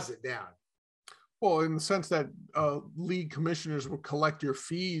deposit down? Well, in the sense that league commissioners will collect your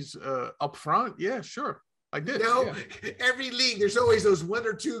fees up front. Yeah, sure. I did. Every league, there's always those 1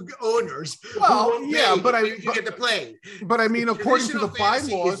 or 2 owners. Well, yeah, but you get to play. But I mean, according to the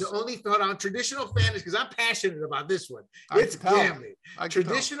bylaws, traditional fantasy, because I'm passionate about this one. It's gambling.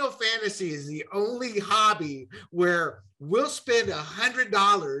 Traditional fantasy is the only hobby where we'll spend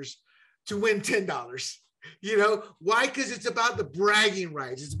 $100 to win $10. Why? Because it's about the bragging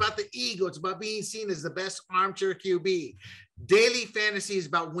rights. It's about the ego. It's about being seen as the best armchair QB. Daily fantasy is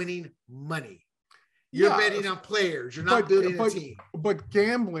about winning money. You're betting on players. You're not building a team. But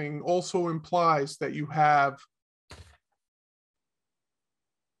gambling also implies that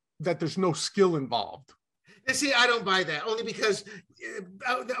that there's no skill involved. And see, I don't buy that, only because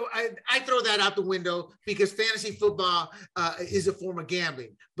I throw that out the window because fantasy football is a form of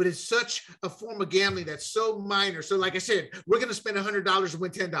gambling, but it's such a form of gambling that's so minor. So like I said, we're going to spend $100 to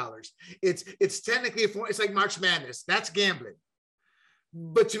win $10. It's technically it's like March Madness. That's gambling.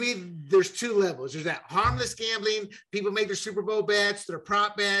 But to me, there's 2 levels. There's that harmless gambling. People make their Super Bowl bets, their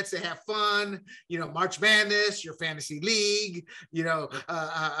prop bets. They have fun. March Madness, your fantasy league, your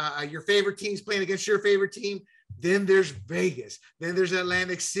favorite team's playing against your favorite team. Then there's Vegas. Then there's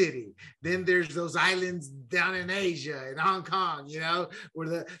Atlantic City. Then there's those islands down in Asia and Hong Kong,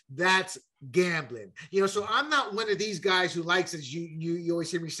 where that's gambling. So I'm not one of these guys who likes, as you always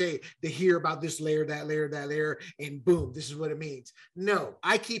hear me say, to hear about this layer, that layer, that layer, and boom, this is what it means. No,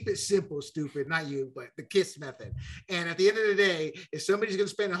 I keep it simple, stupid, not you, but the KISS method. And at the end of the day, if somebody's going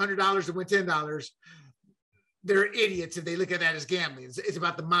to spend $100 to win $10, they're idiots if they look at that as gambling. It's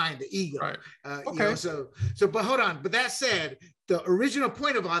about the mind, the ego. Right. Okay. But hold on. But that said, the original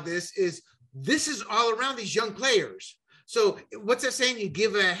point of all this is all around these young players. So what's that saying? You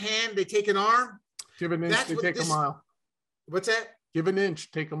give a hand, they take an arm. Give an inch, they take a mile. What's that? Give an inch,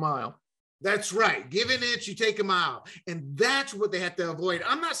 take a mile. That's right. Give an inch, you take a mile. And that's what they have to avoid.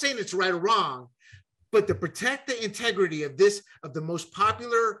 I'm not saying it's right or wrong, but to protect the integrity of the most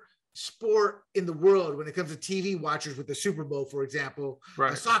popular sport in the world when it comes to TV watchers with the Super Bowl, for example.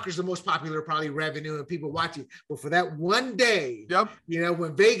 Right. Soccer is the most popular, probably revenue and people watching. But for that one day, yep.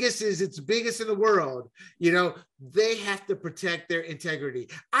 When Vegas is its biggest in the world, they have to protect their integrity.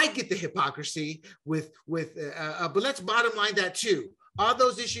 I get the hypocrisy but let's bottom line that too. All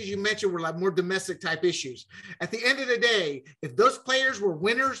those issues you mentioned were like more domestic type issues. At the end of the day, if those players were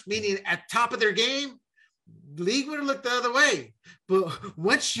winners, meaning at top of their game, the league would have looked the other way. But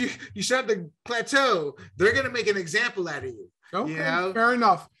once you start to plateau, they're going to make an example out of you. Okay, you know? Fair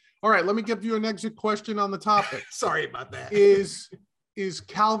enough. All right, let me give you an exit question on the topic. Sorry about that. Is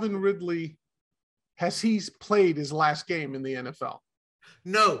Calvin Ridley, has he played his last game in the NFL?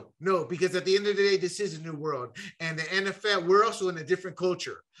 No, because at the end of the day, this is a new world. And the NFL, we're also in a different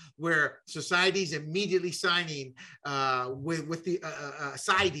culture where society's immediately siding with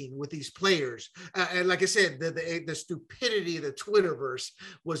these players. And like I said, the stupidity of the Twitterverse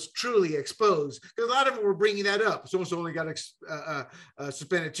was truly exposed because a lot of them were bringing that up. So-and-so only got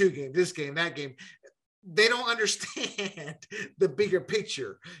suspended 2 games, this game, that game. They don't understand the bigger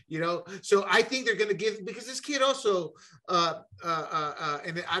picture, So I think they're going to give, because this kid also, and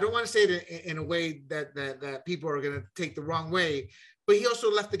I don't want to say it in a way that people are going to take the wrong way, but he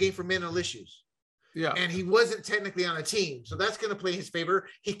also left the game for mental issues. Yeah. And he wasn't technically on a team. So that's going to play his favor.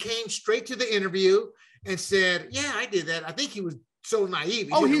 He came straight to the interview and said, yeah, I did that. I think he was so naive.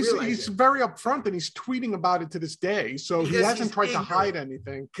 He's very upfront, and he's tweeting about it to this day. So he hasn't tried to hide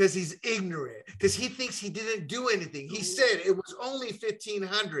anything. Because he's ignorant. Because he thinks he didn't do anything. He said it was only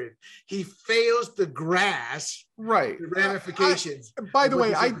 1,500. He fails to grasp the ramifications. By the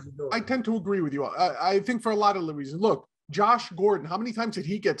way, I tend to agree with you. I think for a lot of the reasons. Look, Josh Gordon, how many times did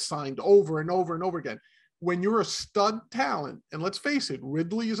he get signed over and over and over again? When you're a stud talent, and let's face it,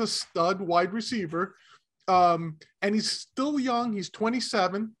 Ridley is a stud wide receiver. And he's still young. He's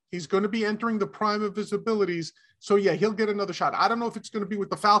 27. He's going to be entering the prime of his abilities. So yeah, he'll get another shot. I don't know if it's going to be with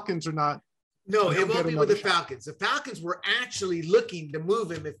the Falcons or not. No, it won't be with the Falcons. The Falcons were actually looking to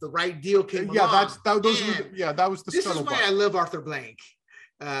move him if the right deal came along. That was the. This is why I love Arthur Blank.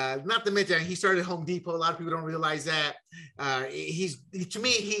 Not to mention he started Home Depot. A lot of people don't realize that. He's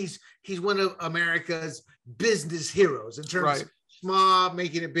one of America's business heroes in terms of small,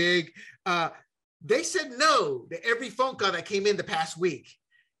 making it big. They said no to every phone call that came in the past week,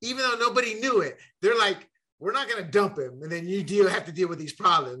 even though nobody knew it. They're like, we're not going to dump him, and then you have to deal with these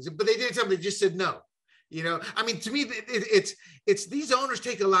problems. But they didn't tell me. They just said no. I mean, to me, it's these owners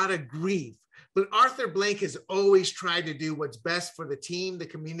take a lot of grief. But Arthur Blank has always tried to do what's best for the team, the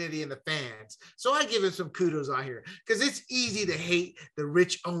community, and the fans. So I give him some kudos on here because it's easy to hate the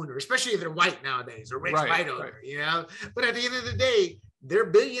rich owner, especially if they're white nowadays, a rich white owner, But at the end of the day, they're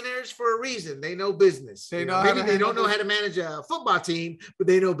billionaires for a reason. They know business. Maybe they don't know how to manage a football team, but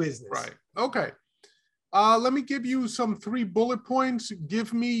they know business. Right. Okay. Let me give you some 3 bullet points.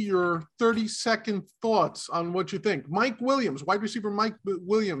 Give me your 30-second thoughts on what you think. Mike Williams, wide receiver Mike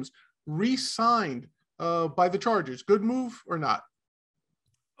Williams, re-signed by the Chargers. Good move or not?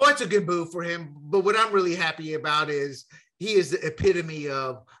 Oh, it's a good move for him. But what I'm really happy about is he is the epitome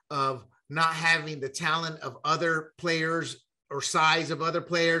of not having the talent of other players or size of other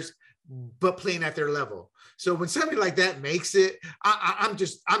players, but playing at their level. So when somebody like that makes it, I'm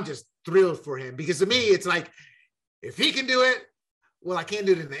just thrilled for him, because to me, it's like, if he can do it, well, I can't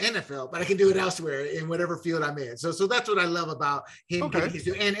do it in the NFL, but I can do it elsewhere in whatever field I'm in. So that's what I love about him. Okay.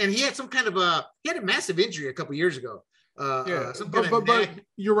 And he had some kind of a massive injury a couple years ago. But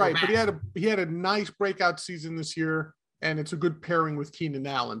you're right. But he had a nice breakout season this year, and it's a good pairing with Keenan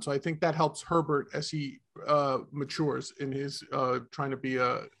Allen. So I think that helps Herbert as he matures in his trying to be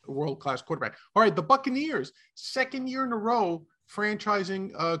a world-class quarterback. All right, the Buccaneers, 2nd year in a row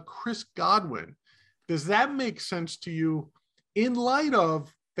franchising Chris Godwin. Does that make sense to you in light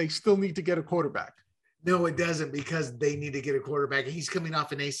of they still need to get a quarterback? No, it doesn't, because they need to get a quarterback. And he's coming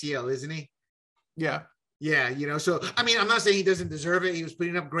off an ACL, isn't he? Yeah. Yeah, so, I mean, I'm not saying he doesn't deserve it. He was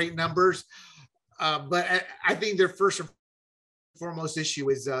putting up great numbers. But I think their first and foremost issue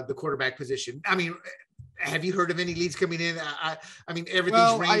is the quarterback position. I mean, have you heard of any leads coming in? I mean,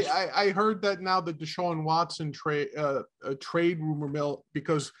 everything's ranged. I heard that now the Deshaun Watson trade rumor mill,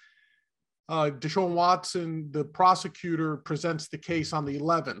 because Deshaun Watson, the prosecutor, presents the case on the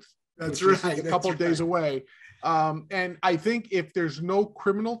 11th. That's right. A couple of days away. And I think if there's no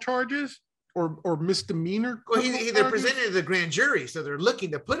criminal charges or misdemeanor. Well, they're presented to the grand jury, so they're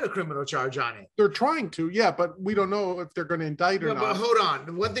looking to put a criminal charge on it. They're trying to, yeah, but we don't know if they're going to indict or not. But hold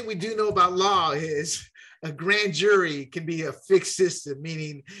on. One thing we do know about law is a grand jury can be a fixed system,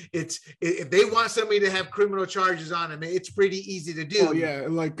 meaning if they want somebody to have criminal charges on them, it's pretty easy to do. Oh, yeah,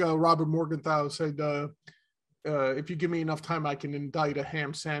 like Robert Morgenthau said, if you give me enough time, I can indict a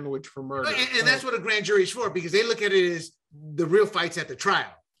ham sandwich for murder. And that's what a grand jury is for, because they look at it as the real fights at the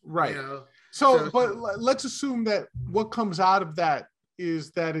trial. Right. But let's assume that what comes out of that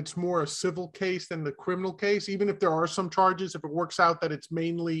is that it's more a civil case than the criminal case, even if there are some charges. If it works out that it's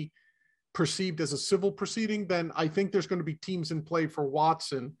mainly perceived as a civil proceeding, then I think there's going to be teams in play for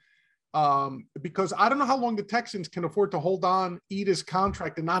Watson because I don't know how long the Texans can afford to hold on, eat his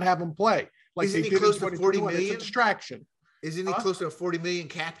contract, and not have him play. Like Isn't they he did close in to 40 2021. million? It's a distraction. Isn't he close to a 40 million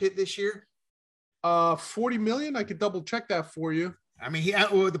cap hit this year? 40 million. I could double check that for you. I mean,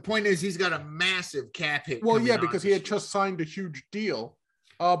 the point is he's got a massive cap hit. Well, yeah, because he had just signed a huge deal.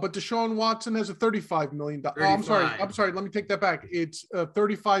 But Deshaun Watson has a $35 million. I'm sorry. Let me take that back. It's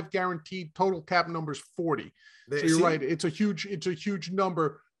 35 guaranteed. Total cap number is 40. So you're right. It's a huge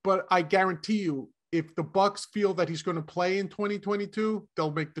number. But I guarantee you, if the Bucs feel that he's going to play in 2022,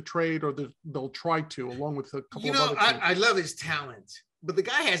 they'll make the trade, or they'll try to, along with a couple of other teams. I love his talent, but the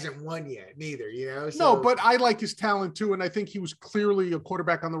guy hasn't won yet, neither. So. No, but I like his talent too, and I think he was clearly a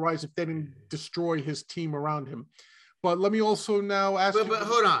quarterback on the rise if they didn't destroy his team around him. But let me also now ask. But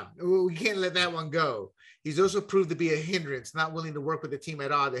hold on, we can't let that one go. He's also proved to be a hindrance, not willing to work with the team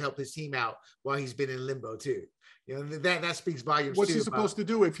at all to help his team out while he's been in limbo too. That speaks volumes. What's he supposed to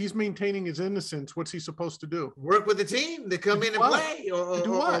do if he's maintaining his innocence? What's he supposed to do? Work with the team to come in and play, or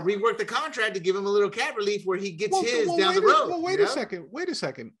rework the contract to give him a little cap relief where he gets his down the road. Well, wait a second.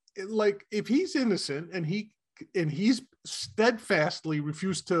 Like if he's innocent and he's steadfastly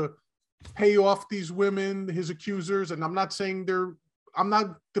refused to pay off these women, his accusers, and I'm not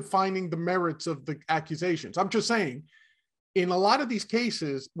defining the merits of the accusations. I'm just saying, in a lot of these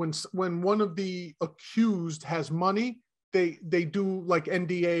cases, when one of the accused has money, they do like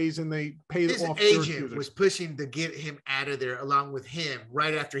NDAs and they pay off their accusers. His agent was pushing to get him out of there along with him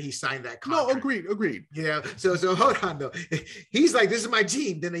right after he signed that contract. No, agreed. So hold on though. He's like, this is my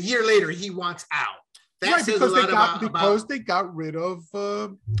team. Then a year later, he wants out. That right, because they got rid of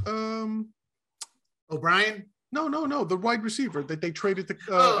O'Brien. No, the wide receiver that they traded to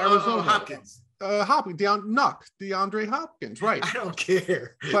Arizona. Hopkins. DeAndre Hopkins, right? I don't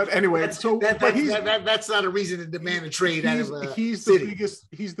care. But anyway, that's not a reason to demand a trade. He's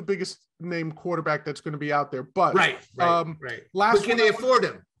the biggest name quarterback that's going to be out there. But right. But can they afford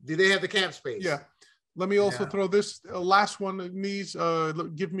him? Do they have the cap space? Yeah. Let me also throw this last one in these.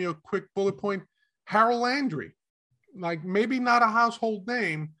 Give me a quick bullet point. Harold Landry, like maybe not a household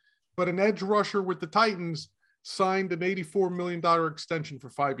name, but an edge rusher with the Titans, signed an $84 million extension for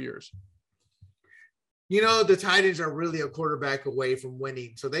 5 years. The Titans are really a quarterback away from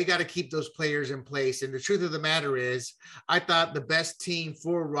winning, so they got to keep those players in place. And the truth of the matter is, I thought the best team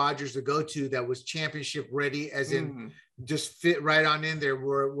for Rodgers to go to that was championship ready, as in just fit right on in there,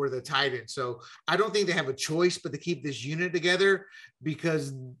 were the Titans. So I don't think they have a choice but to keep this unit together,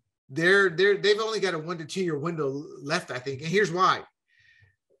 because they've only got a 1 to 2 year window left, I think. And here's why.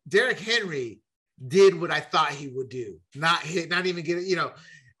 Derrick Henry did what I thought he would do, not even get it,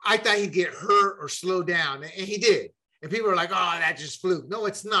 I thought he'd get hurt or slow down, and he did. And people are like, oh, that just fluke. No,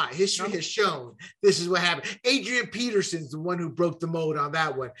 it's not. History has shown this is what happened. Adrian Peterson's the one who broke the mold on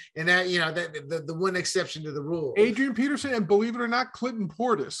that one. And that, the one exception to the rule. Adrian Peterson, and believe it or not, Clinton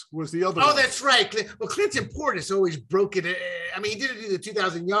Portis was the other one. Oh, that's right. Well, Clinton Portis always broke it. I mean, he didn't do the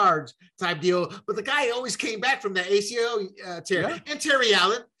 2,000 yards type deal, but the guy always came back from that ACL tear. Yeah. And Terry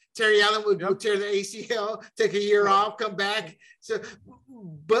Allen would tear the ACL, take a year off, come back. So,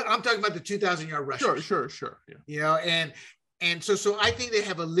 but I'm talking about the 2,000-yard rushers. Sure. Yeah. And so I think they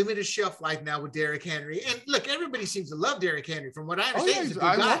have a limited shelf life now with Derrick Henry. And look, everybody seems to love Derrick Henry. From what I understand,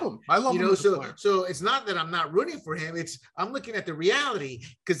 I love him. I love him. So it's not that I'm not rooting for him. I'm looking at the reality,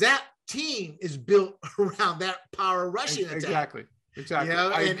 because that team is built around that power rushing attack. Exactly.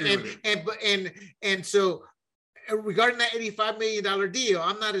 And so regarding that $85 million deal,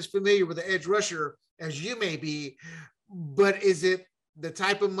 I'm not as familiar with the edge rusher as you may be, but is it the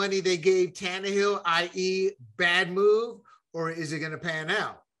type of money they gave Tannehill, i.e. bad move, or is it going to pan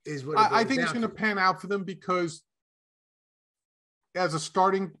out? I think it's going to pan out for them, because as a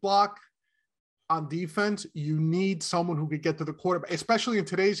starting block on defense, you need someone who could get to the quarterback, especially in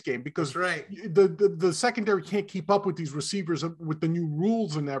today's game, because the secondary can't keep up with these receivers with the new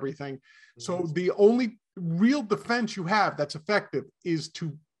rules and everything. So the only real defense you have that's effective is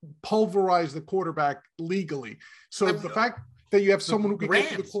to pulverize the quarterback legally. So the fact that you have someone who can get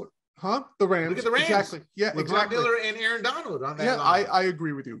to the quarterback, the Rams. Look at the Rams. Exactly. Yeah, exactly. Miller and Aaron Donald on that. Yeah, I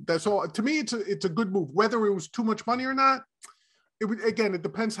agree with you. That's all. To me, it's a good move. Whether it was too much money or not, it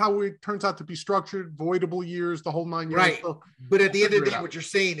depends how it turns out to be structured, voidable years, the whole 9 years. Right. So, but at the end of the day, what you're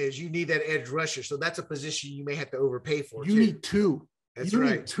saying is you need that edge rusher. So that's a position you may have to overpay for. You need two. That's you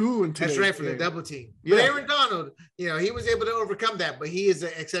right. Need two in That's right, for the double team. But Aaron Donald, he was able to overcome that, but he is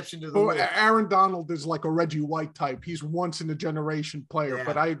an exception to the rule. Aaron Donald is like a Reggie White type. He's once in a generation player,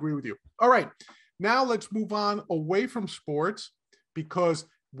 but I agree with you. All right. Now let's move on away from sports, because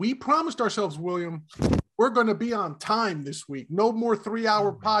we promised ourselves, William, we're going to be on time this week. No more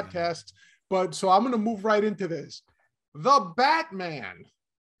 3-hour podcasts. But so I'm going to move right into this. The Batman.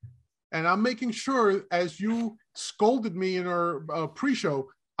 And I'm making sure, as you scolded me in our pre-show,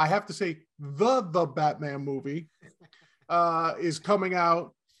 I have to say the Batman movie is coming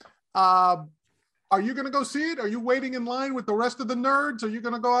out. Are you going to go see it? Are you waiting in line with the rest of the nerds? Are you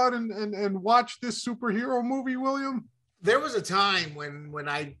going to go out and watch this superhero movie, William? There was a time when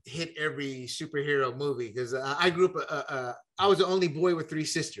I hit every superhero movie because I grew up, I was the only boy with 3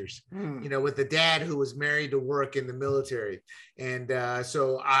 sisters, with a dad who was married to work in the military. And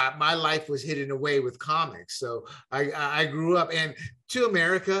so my life was hidden away with comics. So I grew up, and to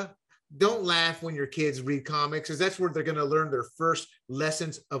America, don't laugh when your kids read comics, because that's where they're going to learn their first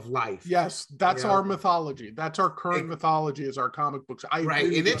lessons of life. Yes, that's our mythology. That's our current mythology is our comic books. And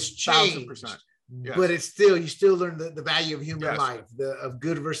it's changed. 1,000%. Yes. But it's still, you still learn the value of human life, of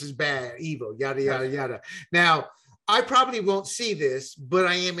good versus bad, evil, yada, yada, yada. Now, I probably won't see this, but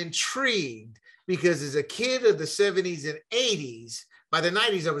I am intrigued because as a kid of the 70s and 80s, by the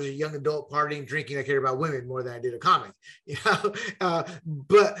 90s, I was a young adult partying, drinking. I cared about women more than I did a comic,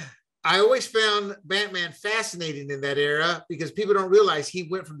 but I always found Batman fascinating in that era because people don't realize he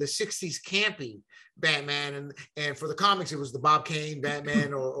went from the 60s campy Batman, and for the comics, it was the Bob Kane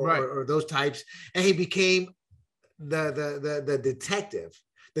Batman or those types. And he became the detective,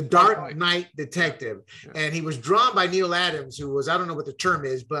 the Dark Knight detective. Yeah. And he was drawn by Neil Adams, who was, I don't know what the term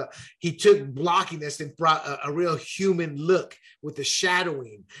is, but he took blockiness and brought a real human look with the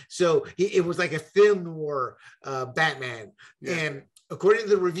shadowing. So it was like a film noir Batman. Yeah. And according to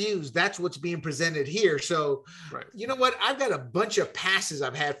the reviews, that's what's being presented here. So, you know what? I've got a bunch of passes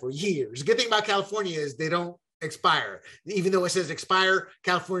I've had for years. The good thing about California is they don't expire. Even though it says expire,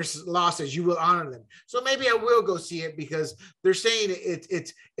 California's law says you will honor them. So maybe I will go see it because they're saying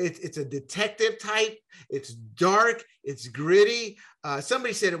it's a detective type. It's dark. It's gritty.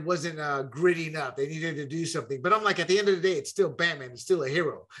 Somebody said it wasn't gritty enough. They needed to do something. But I'm like, at the end of the day, it's still Batman. It's still a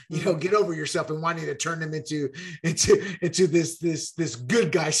hero. Get over yourself and wanting to turn them into this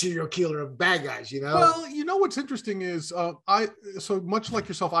good guy serial killer of bad guys. Well, what's interesting is so much like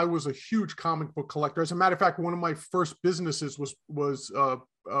yourself, I was a huge comic book collector. As a matter of fact, one of my first businesses was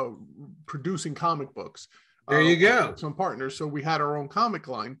producing comic books. There you go. Some partners, so we had our own comic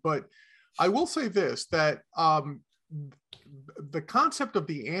line. But I will say this, that the concept of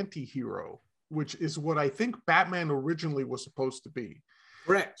the anti-hero, which is what I think Batman originally was supposed to be.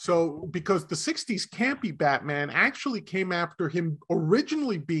 Correct. So because the 60s campy Batman actually came after him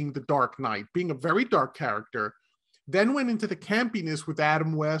originally being the Dark Knight, being a very dark character, then went into the campiness with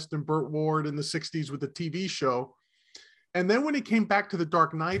Adam West and Burt Ward in the 60s with the TV show. And then when he came back to the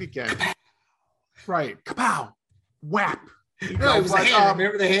Dark Knight again, kapow, whap. It was the hand.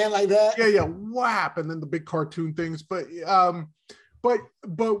 Remember the hand like that? Yeah, whap, and then the big cartoon things. But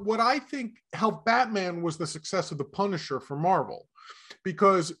what I think helped Batman was the success of the Punisher for Marvel,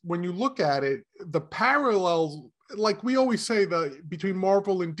 because when you look at it, the parallels, like we always say, between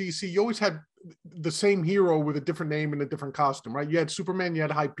Marvel and DC, you always had the same hero with a different name and a different costume, right? You had Superman, you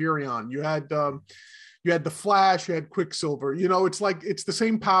had Hyperion, you had the Flash, you had Quicksilver. It's like it's the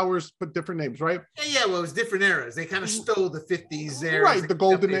same powers but different names, right? Yeah. Well, it was different eras. They kind of stole the 50s era, right? The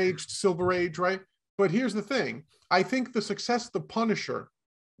Golden Age, Silver Age, right? But here's the thing: I think the success of the Punisher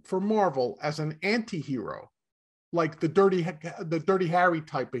for Marvel as an anti-hero, like the Dirty Harry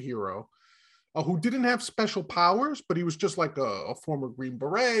type of hero, who didn't have special powers, but he was just like a former Green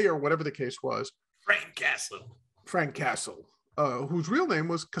Beret or whatever the case was. Frank Castle. Whose real name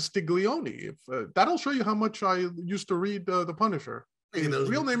was Castiglione. That'll show you how much I used to read The Punisher. His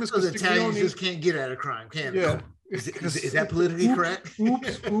real name is Castiglione. Italians just can't get at a crime, can they? Yeah. Is that politically correct?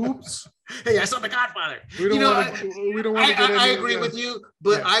 Oops. Hey, I saw The Godfather. We don't want to get I agree with you,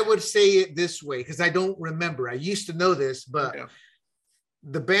 but I would say it this way because I don't remember. I used to know this, but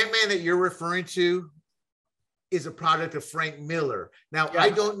the Batman that you're referring to is a product of Frank Miller. Now,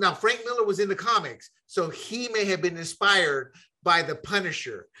 Frank Miller was in the comics, so he may have been inspired by the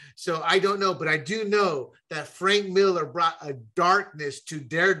Punisher. So I don't know, but I do know that Frank Miller brought a darkness to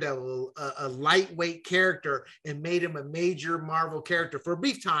Daredevil, a lightweight character, and made him a major Marvel character for a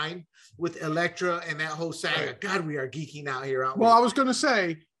brief time with Elektra and that whole saga. Right. God, we are geeking out here, aren't we? Well, I was going to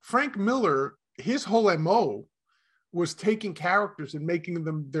say, Frank Miller, his whole MO was taking characters and making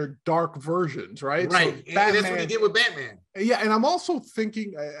them their dark versions, right? Right. So Batman, and that's what he did with Batman. Yeah, and I'm also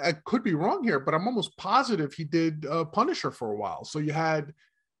thinking, I could be wrong here, but I'm almost positive he did Punisher for a while. So you had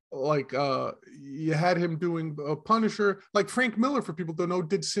him doing Punisher, like Frank Miller, for people who don't know,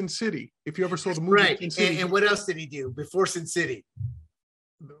 did Sin City. If you ever saw the movie, right? Sin City. And what else did he do before Sin City?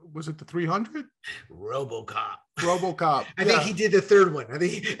 Was it the 300? RoboCop. RoboCop. I think he did the third one. I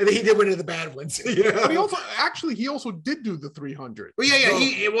think he did one of the bad ones. Yeah. But he also did do the 300. Well, yeah. So,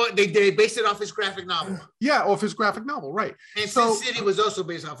 they based it off his graphic novel. Yeah, off his graphic novel, right. And Sin City was also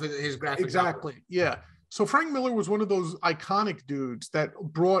based off his graphic novel. Exactly, yeah. So Frank Miller was one of those iconic dudes that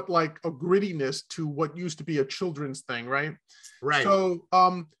brought like a grittiness to what used to be a children's thing, right? Right. So,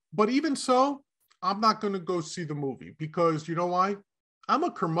 but even so, I'm not going to go see the movie because you know why? I'm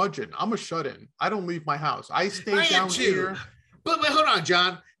a curmudgeon. I'm a shut-in. I don't leave my house. I stay down here. But hold on,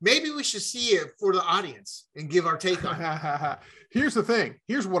 John. Maybe we should see it for the audience and give our take on it. Here's the thing.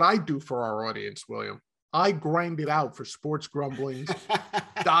 Here's what I do for our audience, William. I grind it out for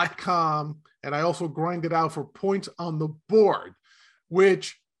sportsgrumblings.com, and I also grind it out for Points on the Board,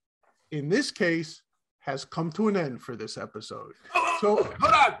 which in this case has come to an end for this episode. So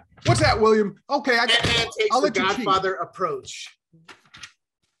hold on. What's that, William? Okay, I'll let you Godfather approach.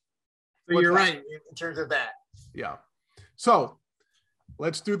 So you're right in terms of that. Yeah. So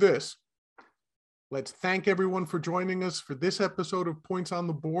let's do this. Let's thank everyone for joining us for this episode of Points on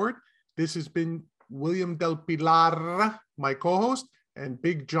the Board. This has been William Del Pilar, my co-host, and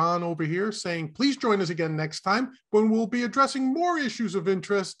Big John over here saying, please join us again next time when we'll be addressing more issues of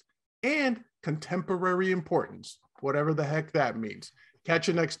interest and contemporary importance, whatever the heck that means. Catch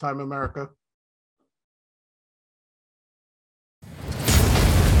you next time, America.